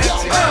 Oh, you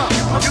fancy, huh?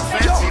 Oh, you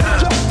fancy,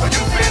 huh? Oh,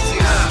 you fancy,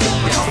 huh?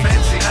 Oh, you fancy,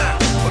 huh?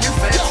 Oh, you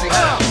fancy,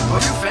 huh? Oh,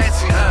 you fancy,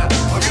 huh?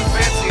 Oh, you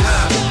fancy,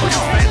 huh? Oh,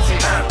 you fancy,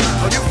 huh?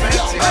 Oh, you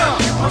fancy, huh?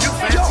 Oh, you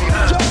fancy,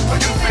 huh? Oh,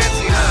 you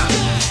fancy, huh?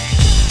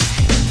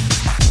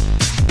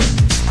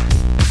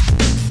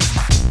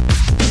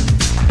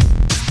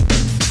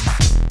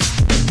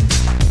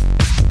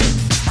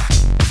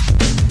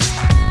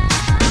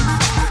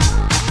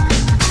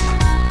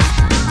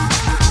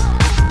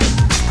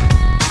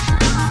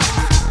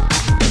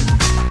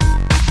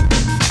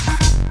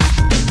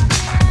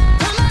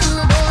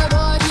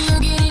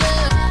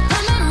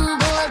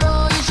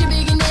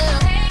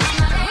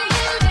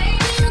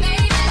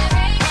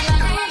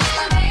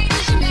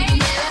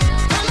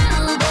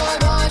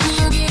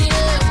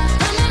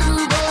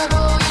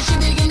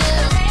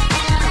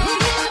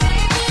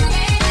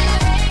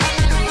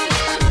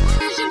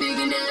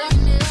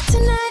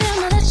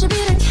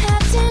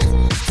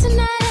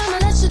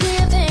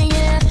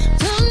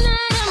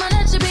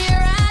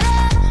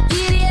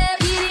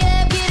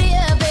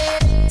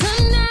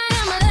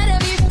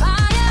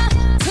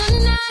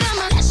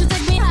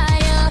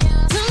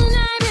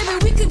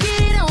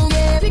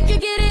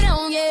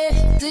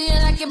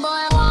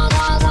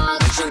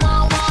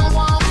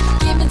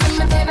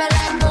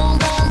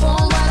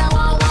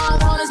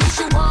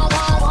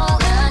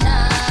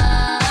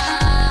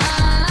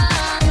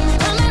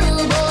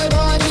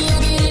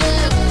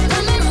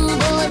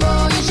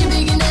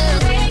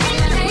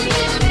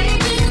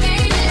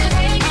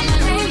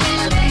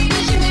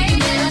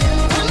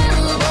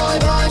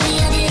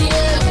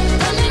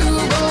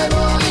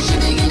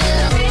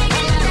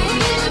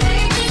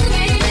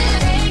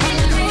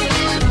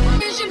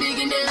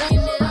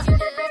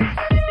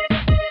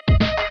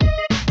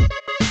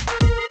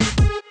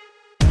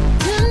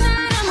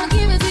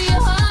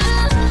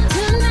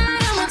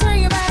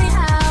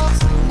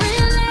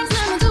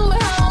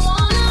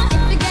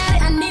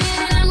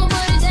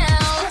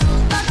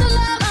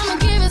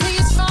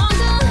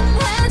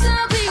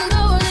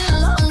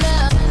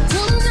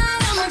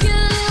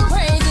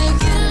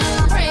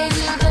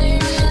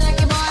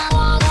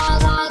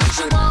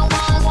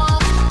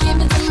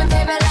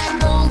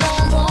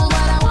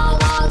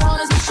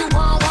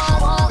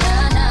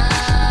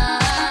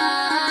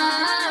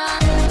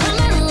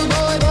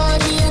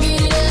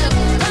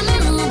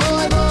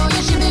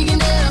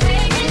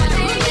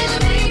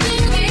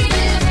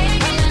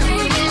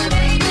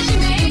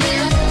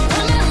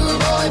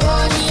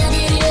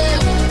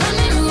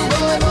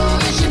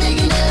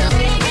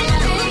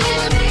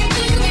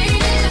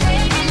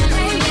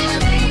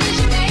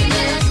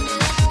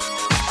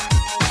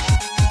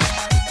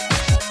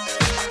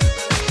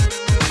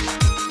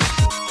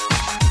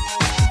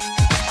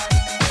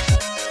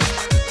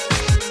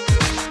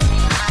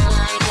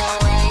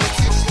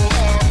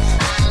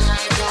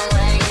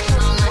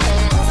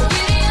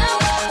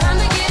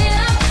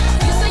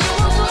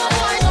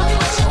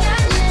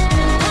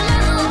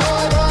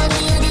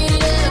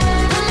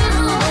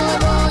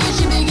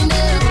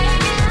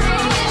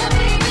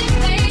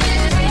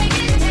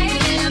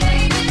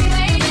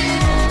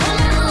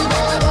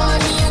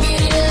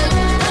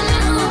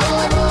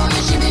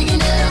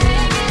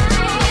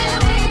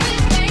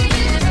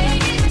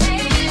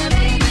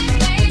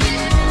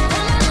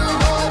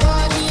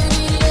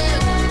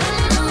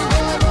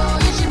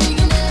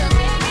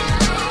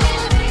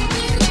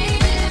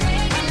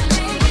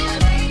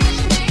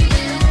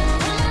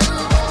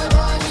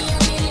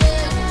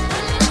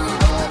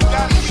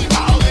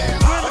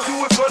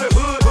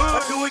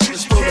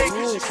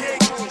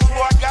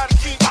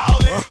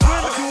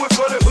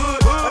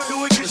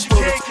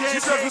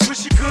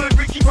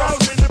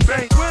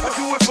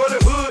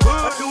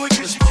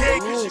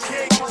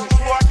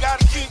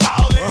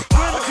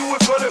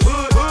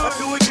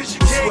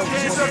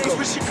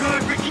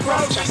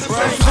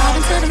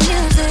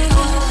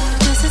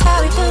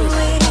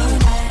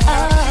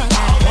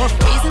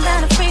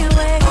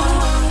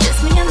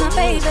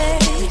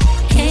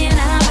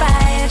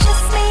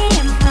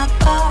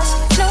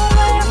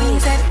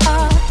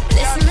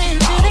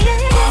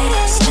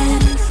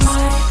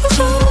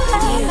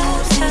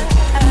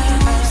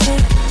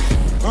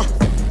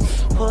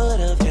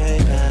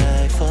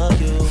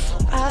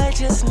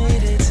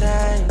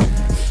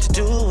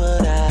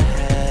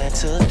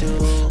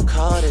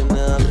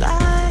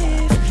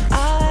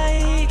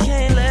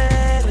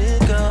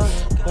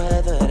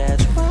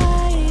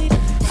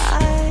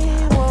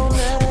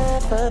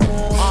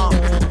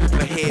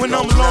 When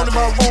I'm alone in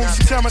my room,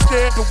 sometimes I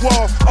stare at the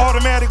wall.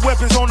 Automatic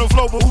weapons on the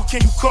floor, but who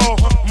can you call?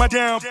 My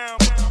down,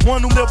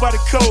 one who live by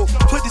the code.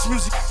 Put this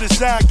music to the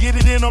side, get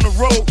it in on the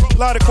road.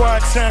 Lot of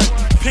quiet time,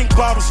 pink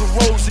bottles of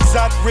rose,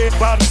 exotic red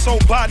bottles, soul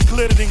body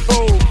glittered in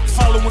gold.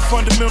 Following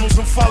fundamentals,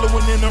 I'm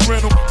following in the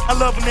rental. I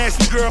love a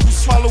nasty girl who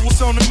swallow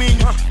what's on the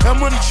menu. That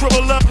money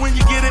triple up when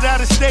you get it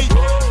out of state.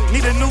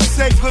 Need a new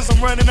safe cause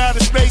I'm running out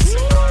of space.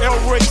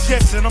 Elroy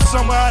Jetson, I'm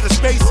somewhere out of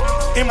space.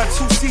 In my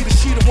two-seater,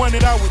 she the one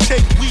that I would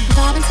take. We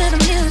vibing to the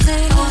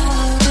music,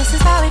 this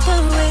is how we do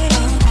it.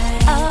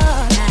 All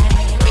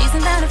night,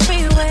 breezing down the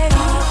freeway.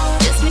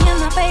 Just me and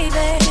my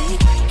baby.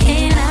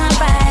 Can I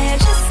ride?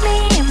 Just me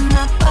and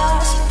my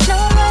boss. No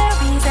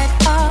worries at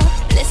all.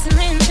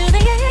 Listening to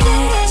the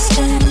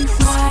distant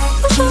music.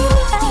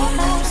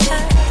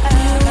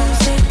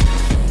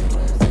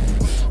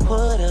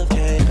 Would've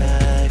came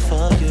back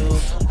for you.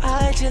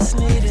 I just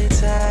needed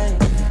time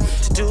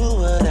to do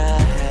what I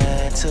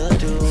had to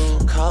do.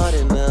 Caught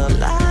in the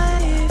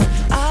life,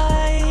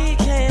 I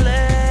can't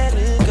let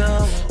it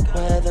go.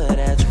 Whether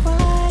that's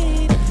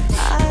right,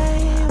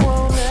 I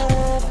won't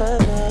ever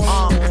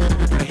know.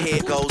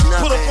 Here goes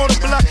nothing. pull up on the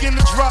block in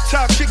the drop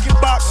top chicken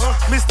box.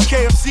 Mr.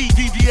 KFC,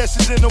 DVS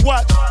is in the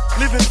watch.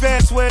 Living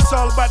fast where it's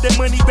all about that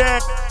money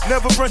bag.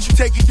 Never front you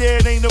take it there,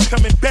 it ain't no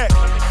coming back.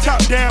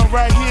 Top down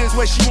right here is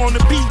where she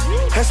wanna be.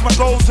 As my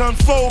goals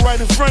unfold right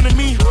in front of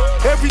me.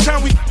 Every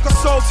time we a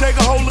soul take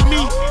a hold of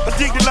me.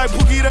 Addicted like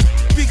Boogie, that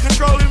be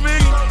controlling me.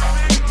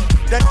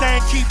 That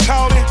thing keep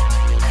calling.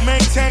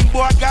 Maintain,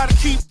 boy, I gotta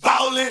keep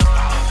ballin'.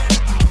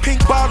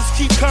 Pink bottles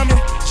keep coming.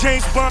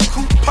 James Bond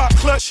coupe, pop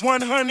clutch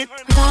 100.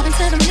 Vibing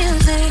to the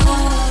music,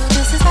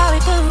 this is how we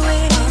do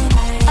it.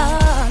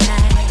 All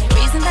night,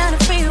 breezing down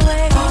the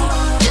freeway.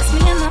 Just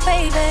me and my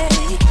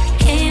baby.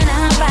 Can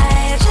I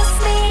ride? Just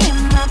me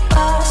and my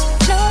boss.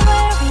 No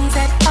worries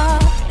at all.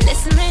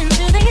 Listening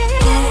to the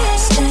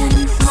distant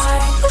music.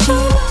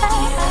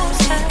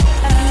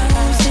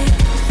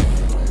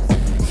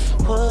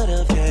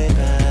 Would've came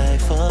back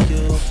for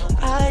you.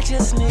 I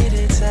just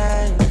needed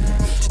time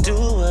to do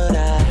what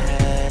I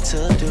had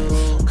to do.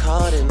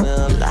 Caught in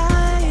the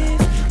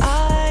life,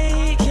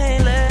 I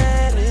can't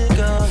let it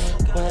go.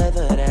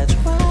 Whether that's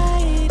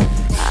right,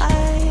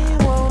 I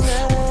won't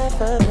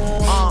ever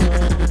know.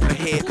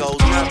 Here goes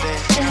nothing.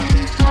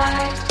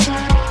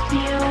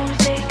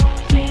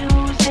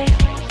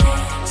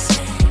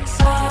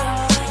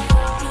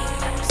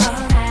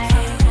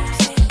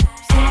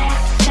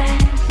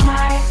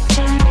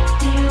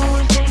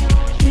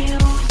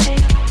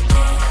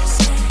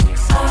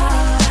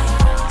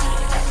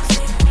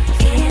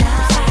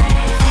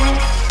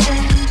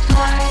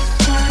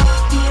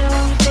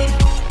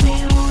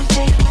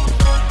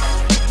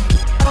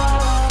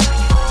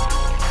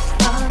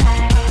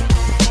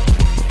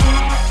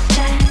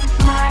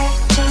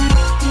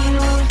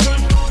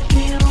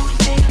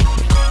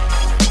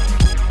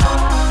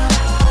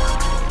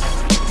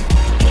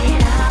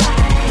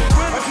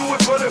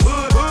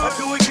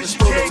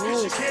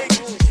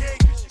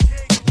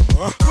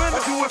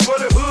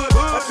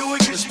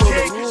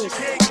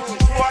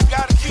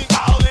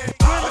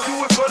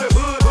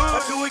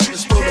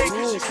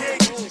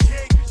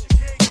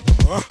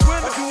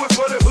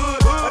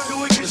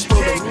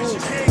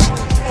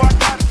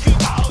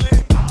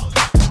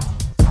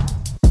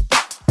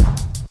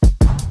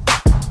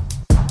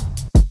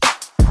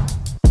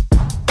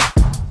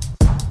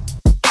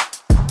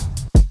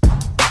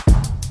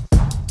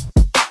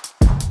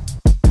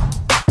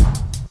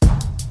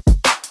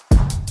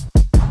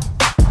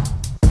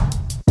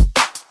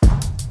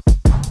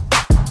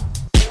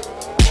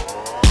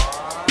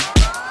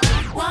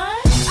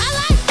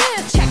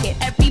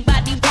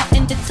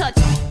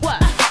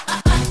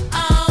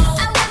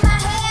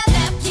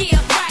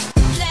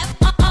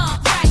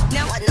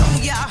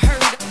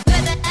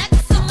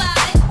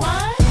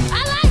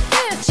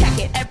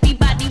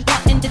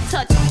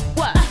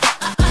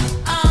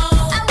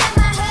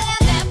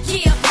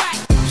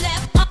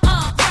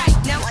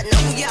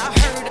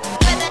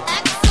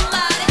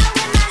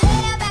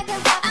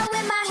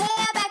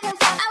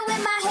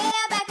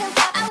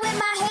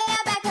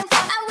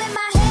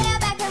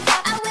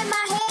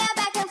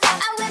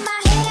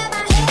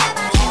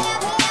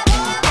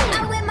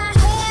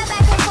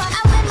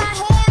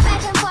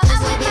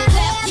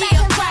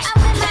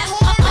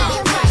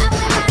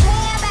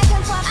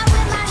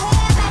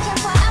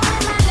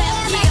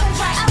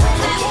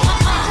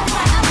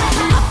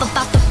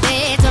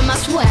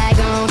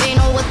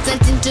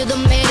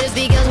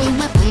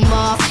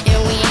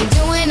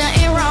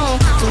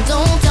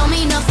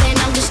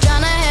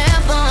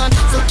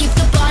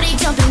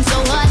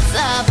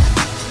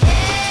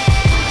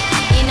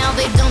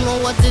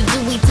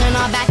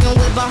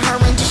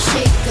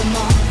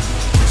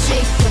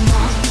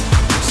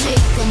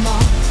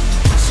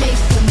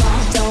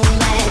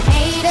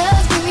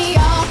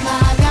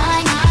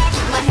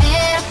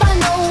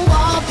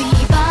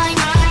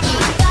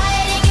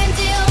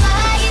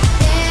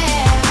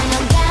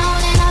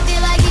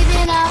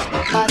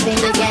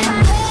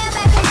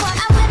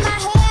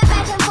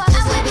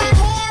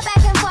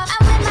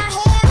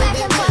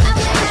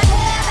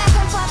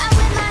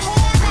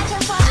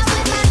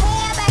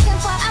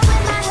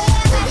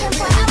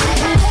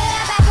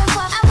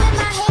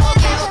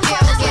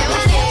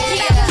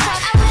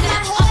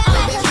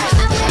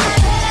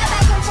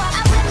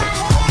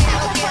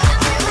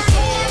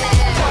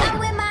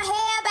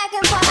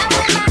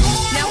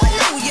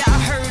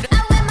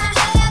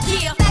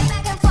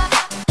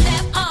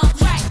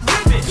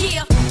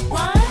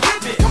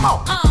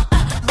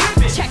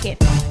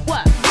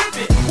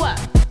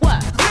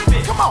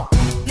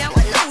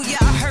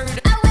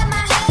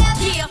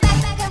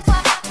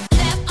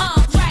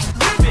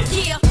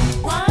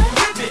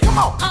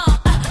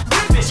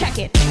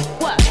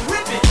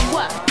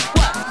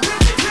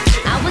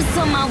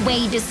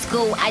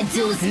 I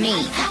do's me.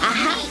 I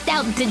hopped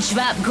out the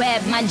drop,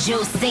 grabbed my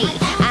juicy.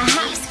 I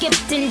hop,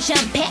 skipped and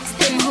jumped past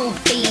them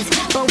hoopies.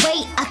 But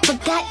wait, I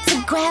forgot to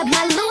grab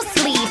my loose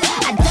sleeve.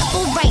 I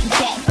double right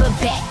back, but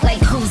back like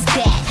who's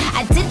that?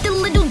 I did the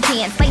little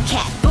dance like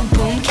cat, but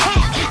boom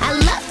cat. I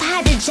love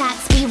how the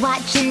jocks be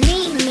watching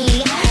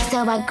me.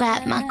 So I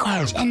grab my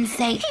crotch and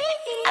say,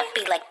 I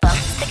be like bum,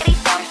 tickety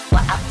bum,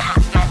 while I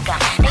pop my gum.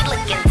 They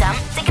looking dumb,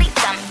 tickety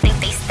dumb, think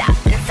they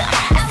stopping some.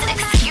 I said,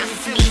 excuse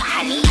me,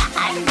 honey,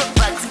 I'm the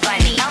Bugs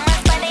Bunny. All my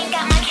fun ain't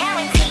got my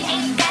quarantine,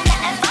 ain't got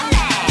nothing for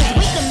that.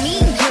 We the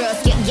mean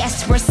girls,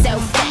 yes, we're so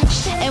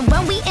fetch. And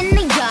when we in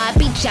the yard,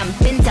 be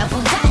jumping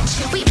double dutch.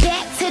 We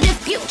back to the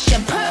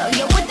future, Pearl,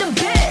 yo, with the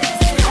biz.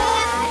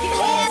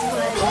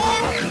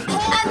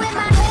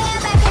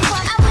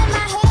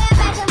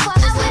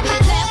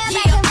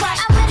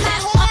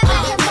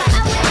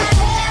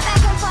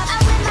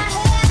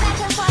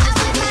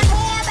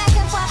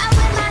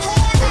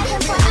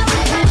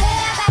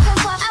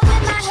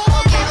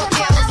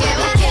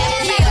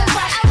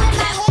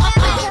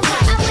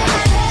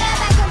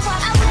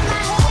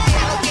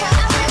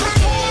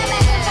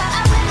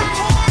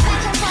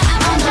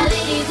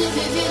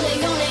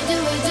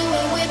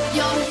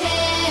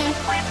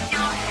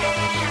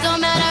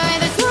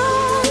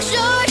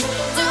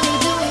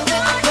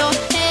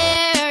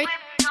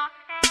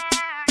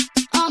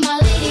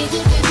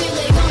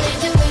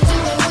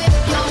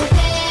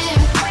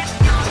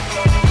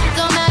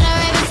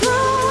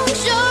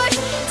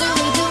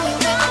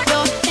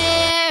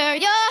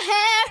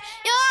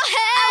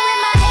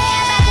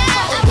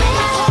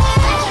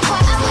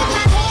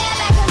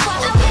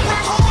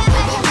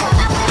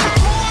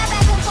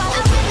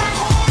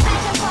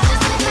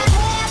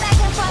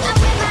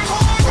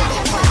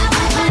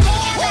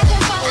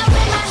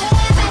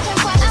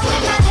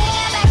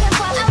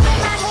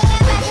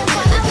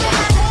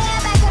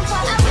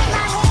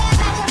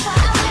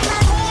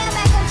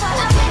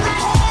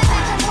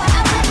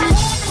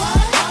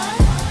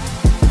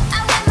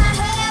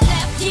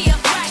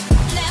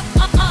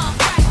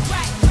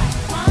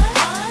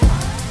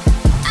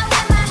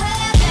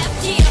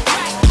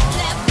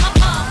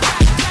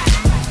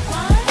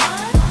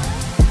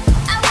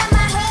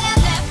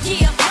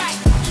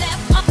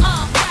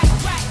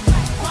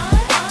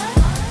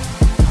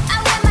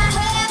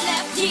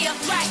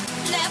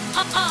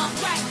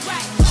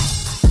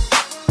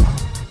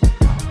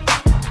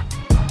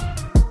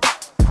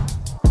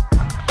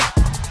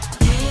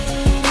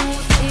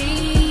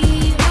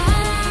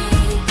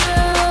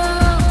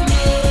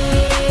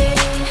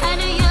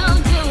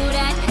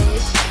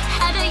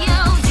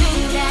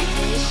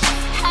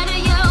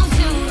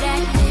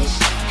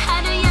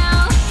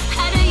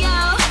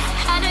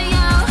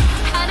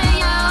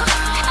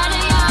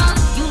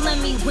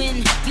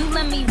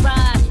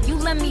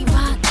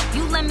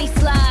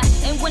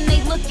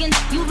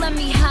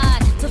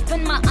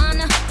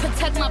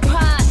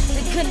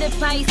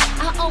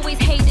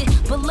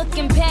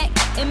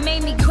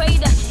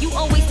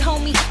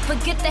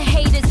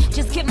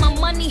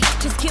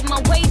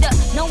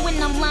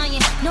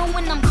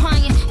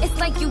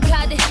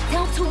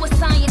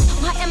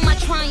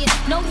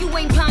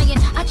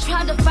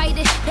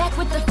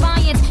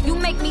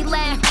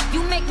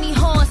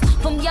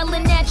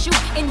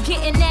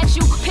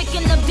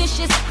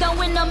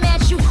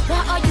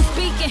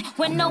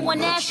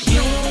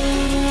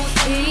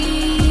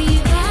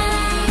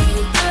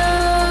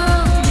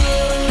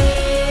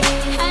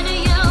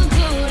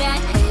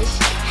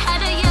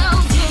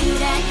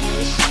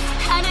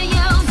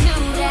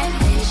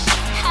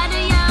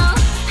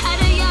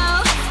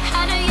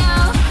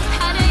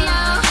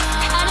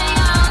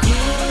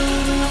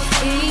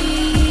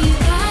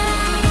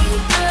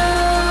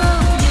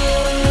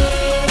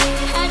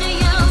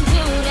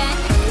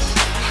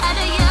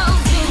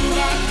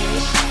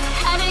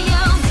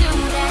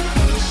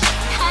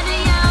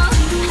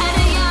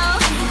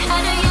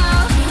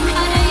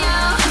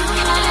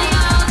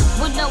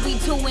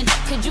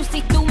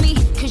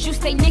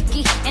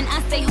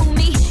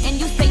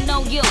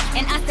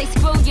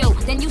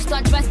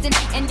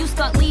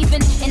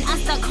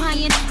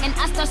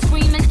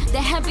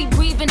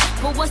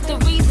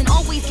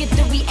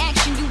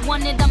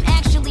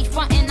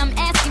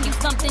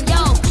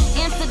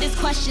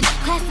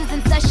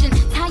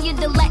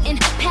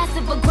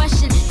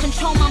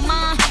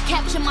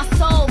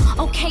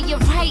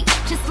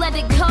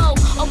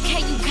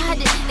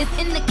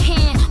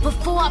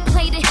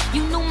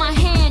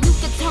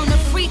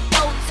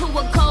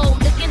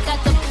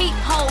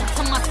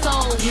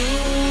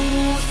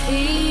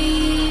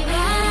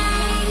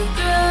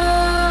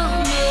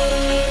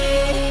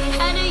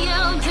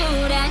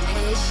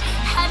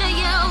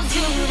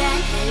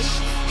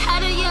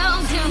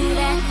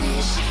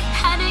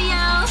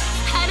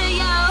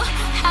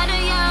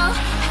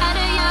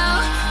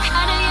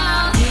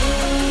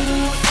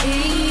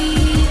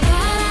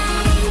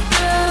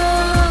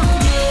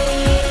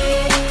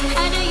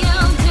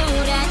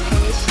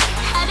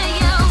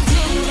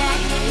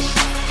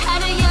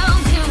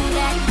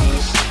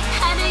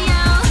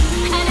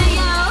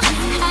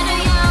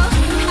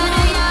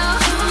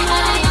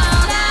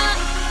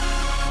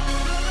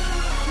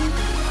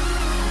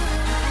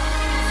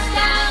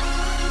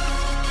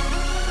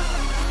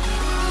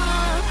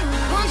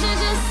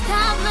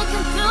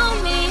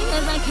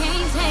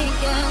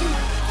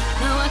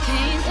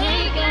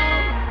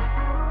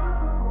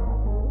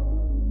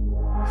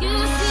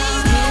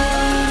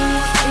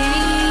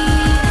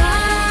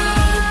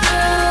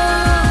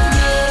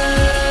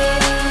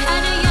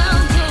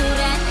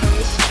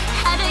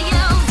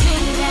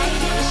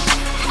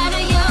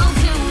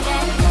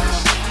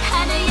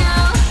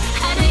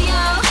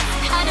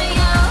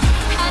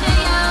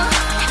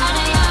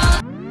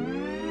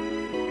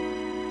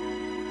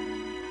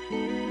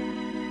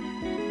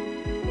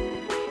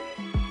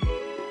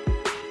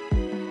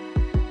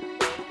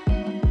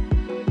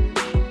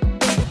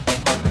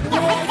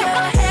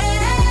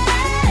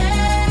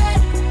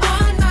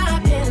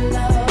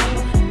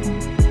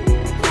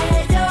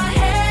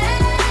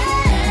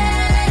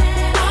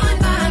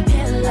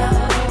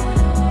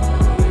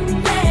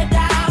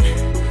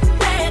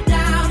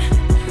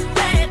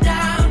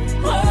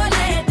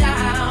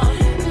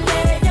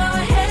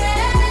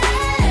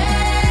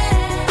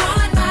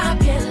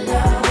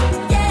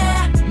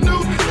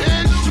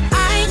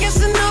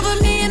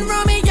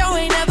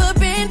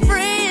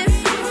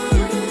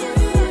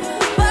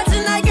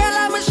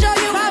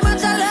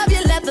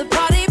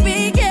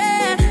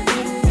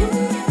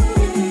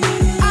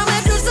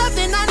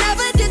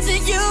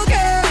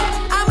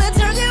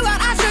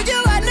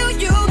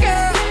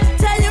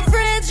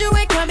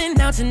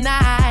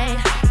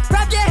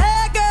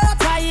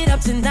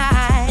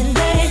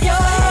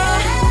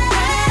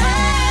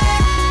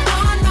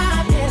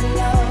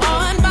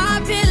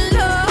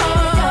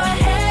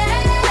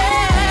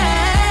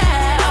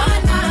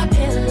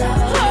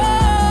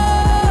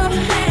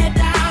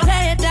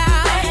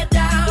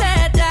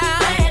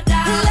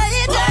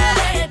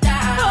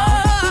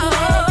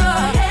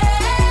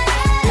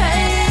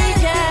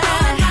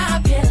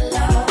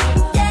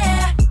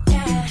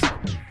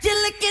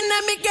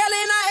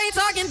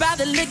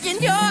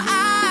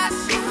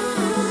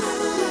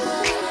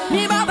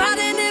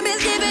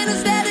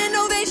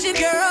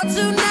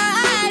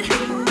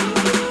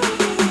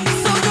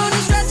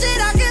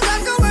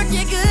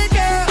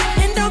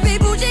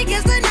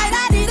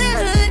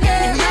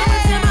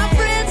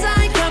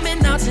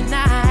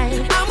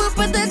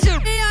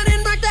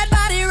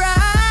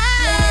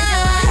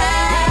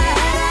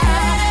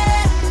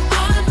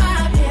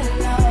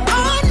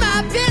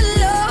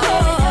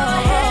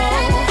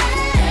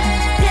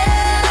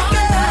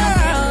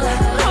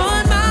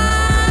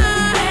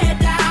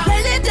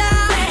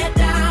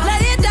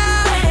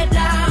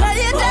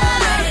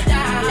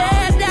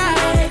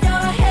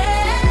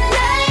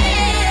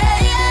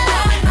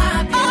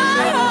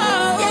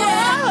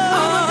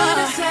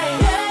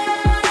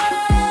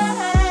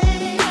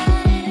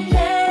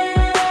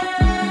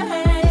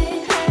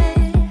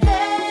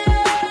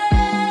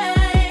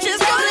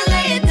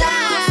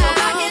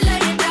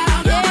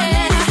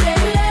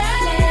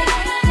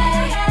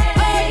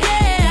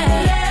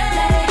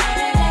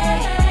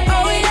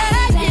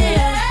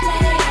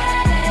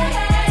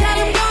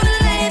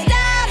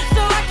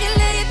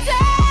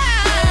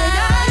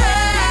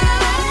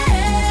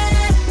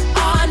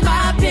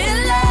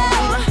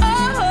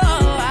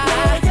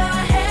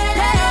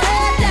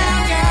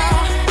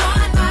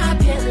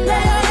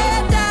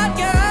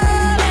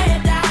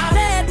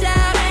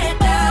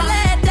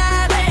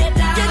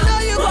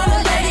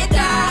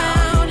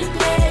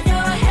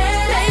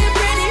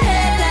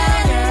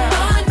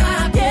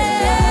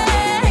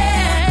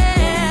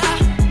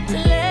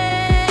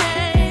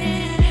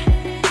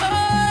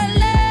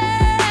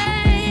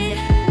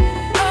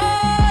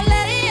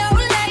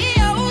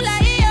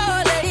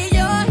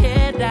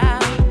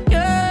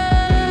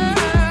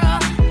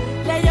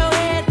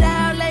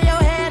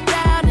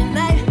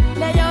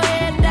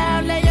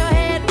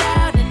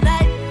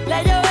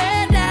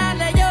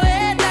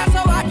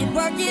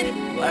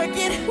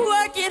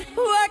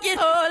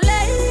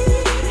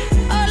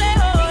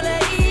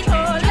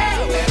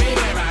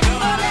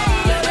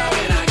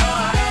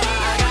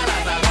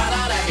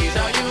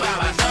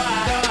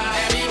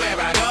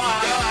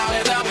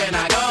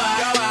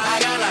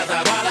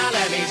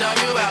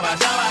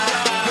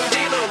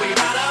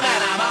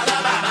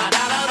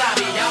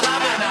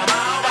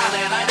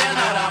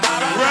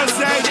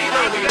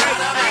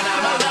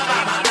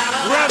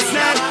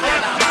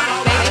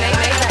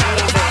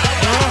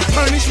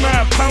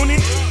 want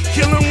it.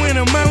 Kill 'em when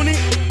I'm on it.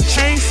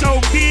 Chain so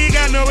big,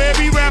 I know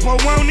every rapper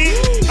want it.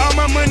 All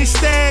my money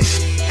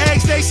stashed,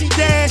 ask Stacy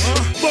Dash.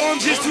 Boy, I'm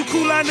just too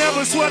cool, I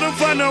never sweat 'em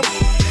for no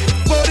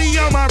 40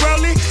 on my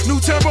rollie, new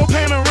turbo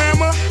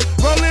panorama.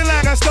 Rolling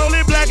like I stole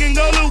it, black and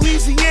gold,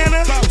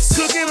 Louisiana.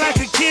 Cooking like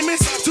a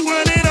chemist,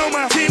 200 on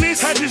my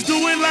tennis. I just do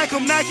it like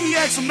I'm Nike,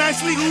 ask them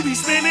nicely who be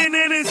spinning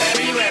in it.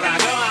 Everywhere I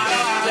go,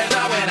 let's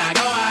go when I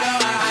go,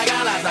 I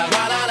got lots of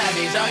guala, let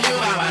me show you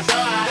how I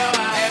show.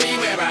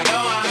 Everywhere I go,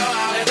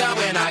 let's go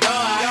when I go,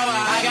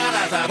 I got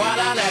lots of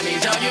guala, let me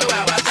show you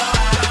how I show.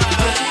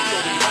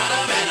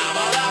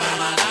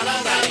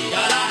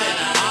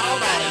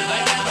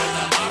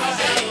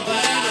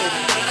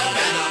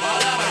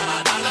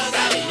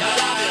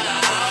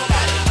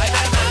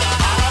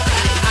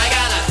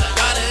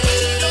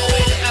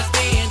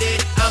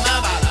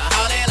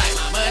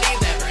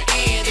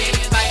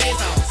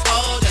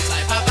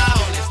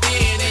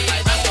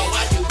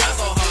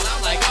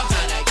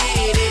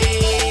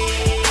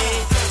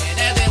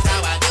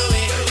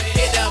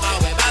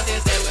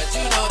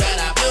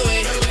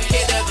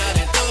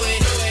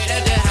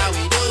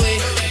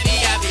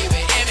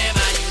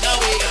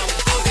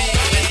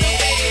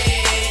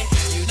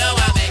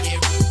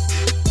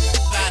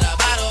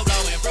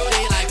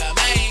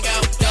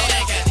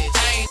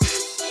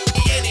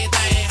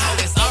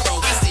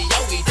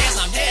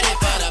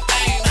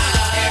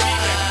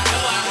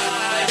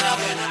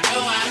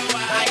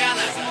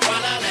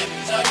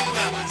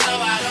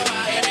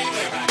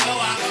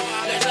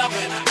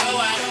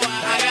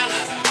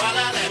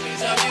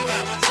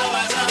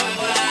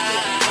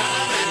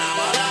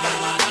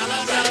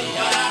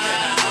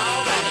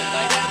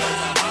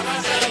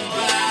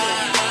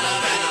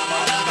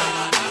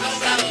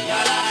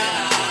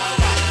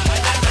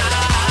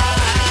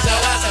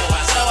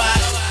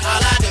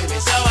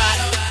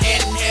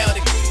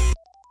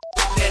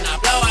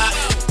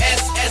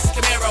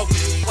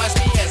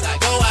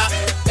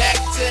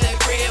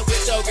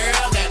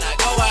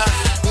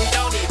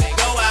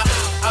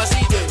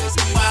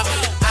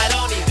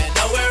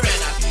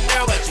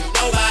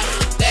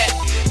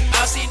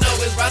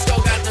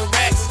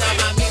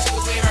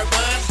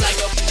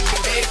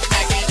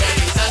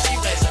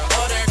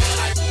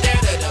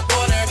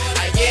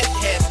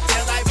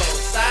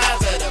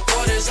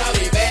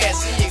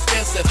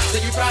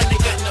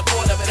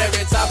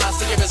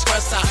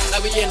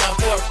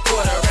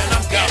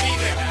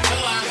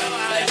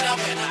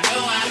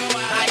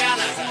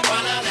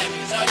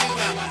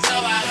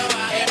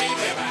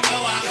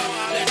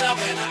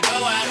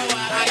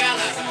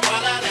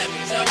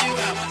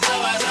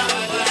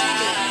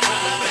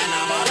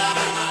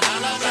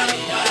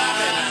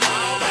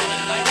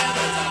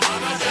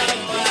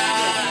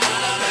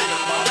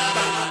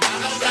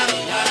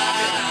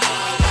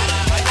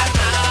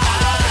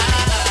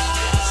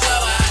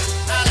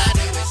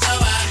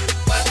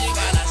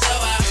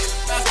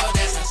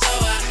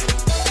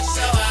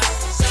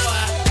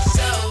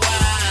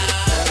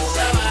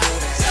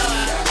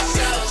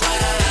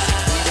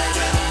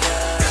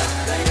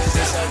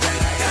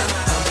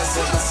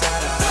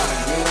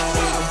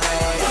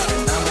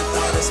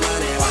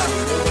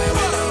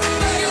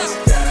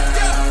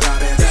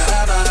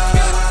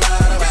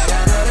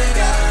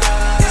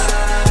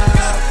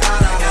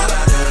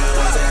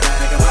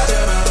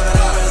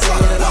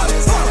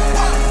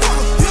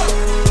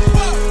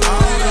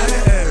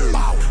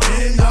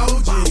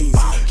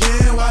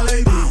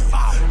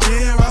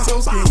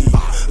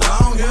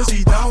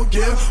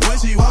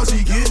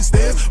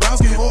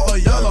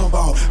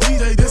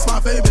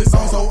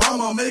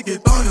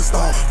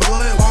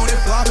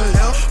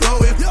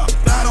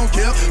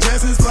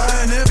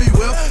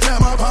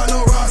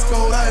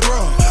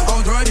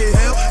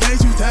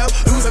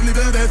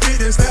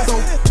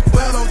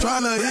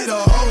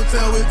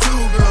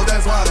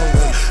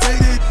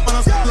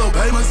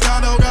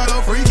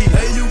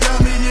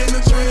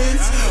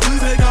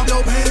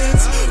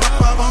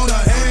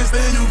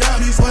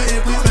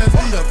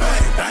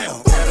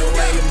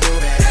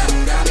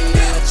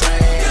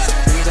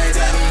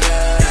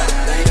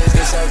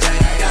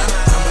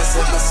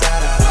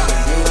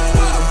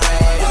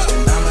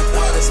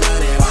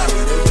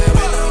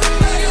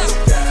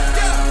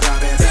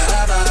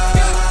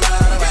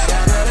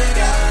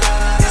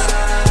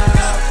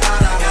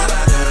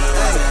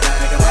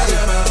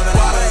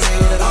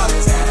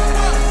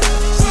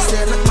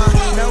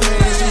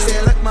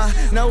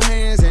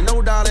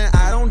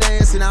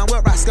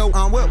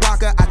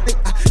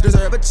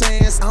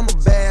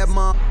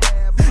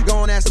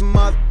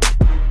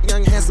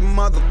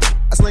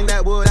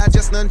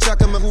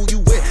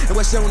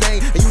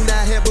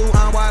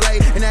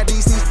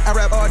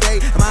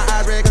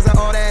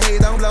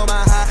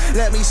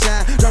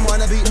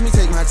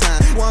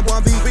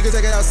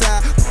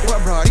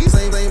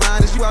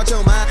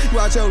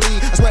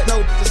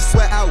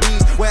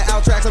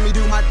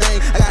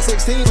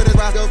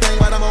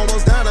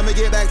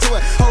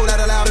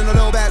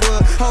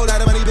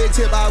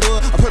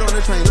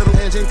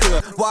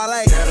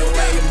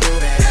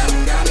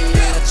 Got me in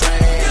a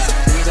trance.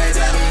 DJ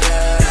tell me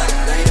good.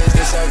 Ladies,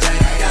 get your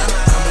jam.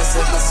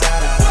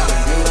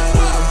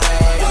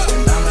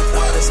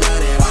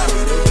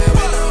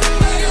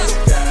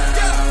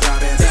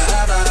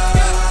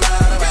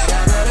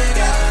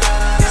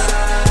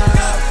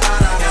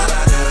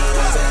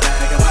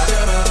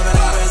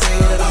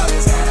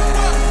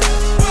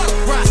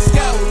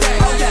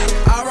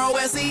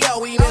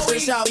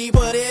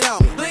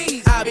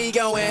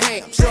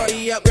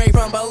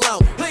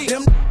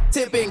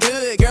 Tipping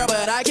good, girl,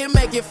 but I can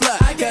make it flush.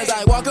 Cause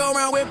I walk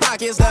around with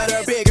pockets that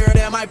are bigger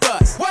than my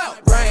bust.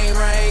 Rain,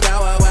 rain, go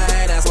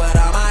away. That's what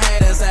all my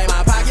haters say.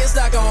 My pocket's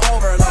stuck on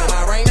overload.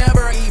 My rain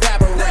never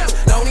evaporates.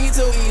 No need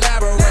to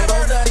elaborate.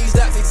 Both of these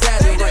ducks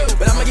exaggerate.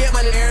 But I'ma get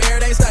money there,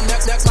 they stuck.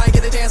 Next might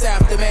get the chance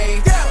after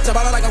me. Jump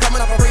out like I'm coming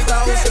off a free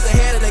throw. Just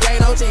ahead of the game,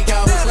 no cheat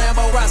code.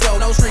 Lambo,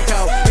 Roscoe, no street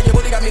code. And your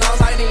booty got me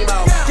lost like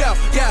Nemo.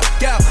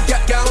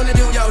 Go on and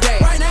do your day.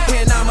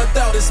 And I'ma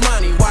throw this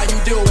money while you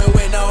do it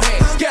with no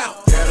hands. Go.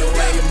 Girl, the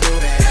way you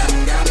move it,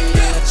 got me in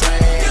a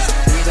trance.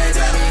 DJ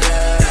tell me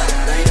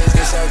love, ladies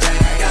get so jam.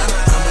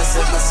 I'ma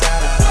sip my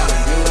soda,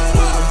 you don't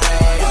know I'm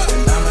paying.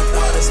 And I'ma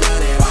throw this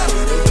money while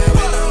you do it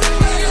with no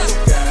hands.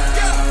 Girl,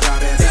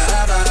 drop it to the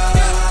floor,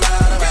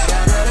 the way I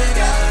put it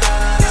down.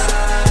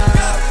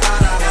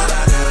 All I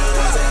wanna do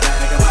is sit back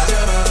and watch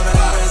you move and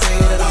always see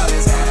that all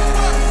this cash.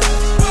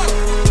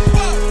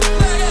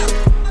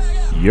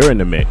 You're in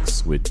the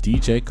mix with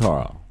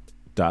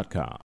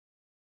DJCarl.com.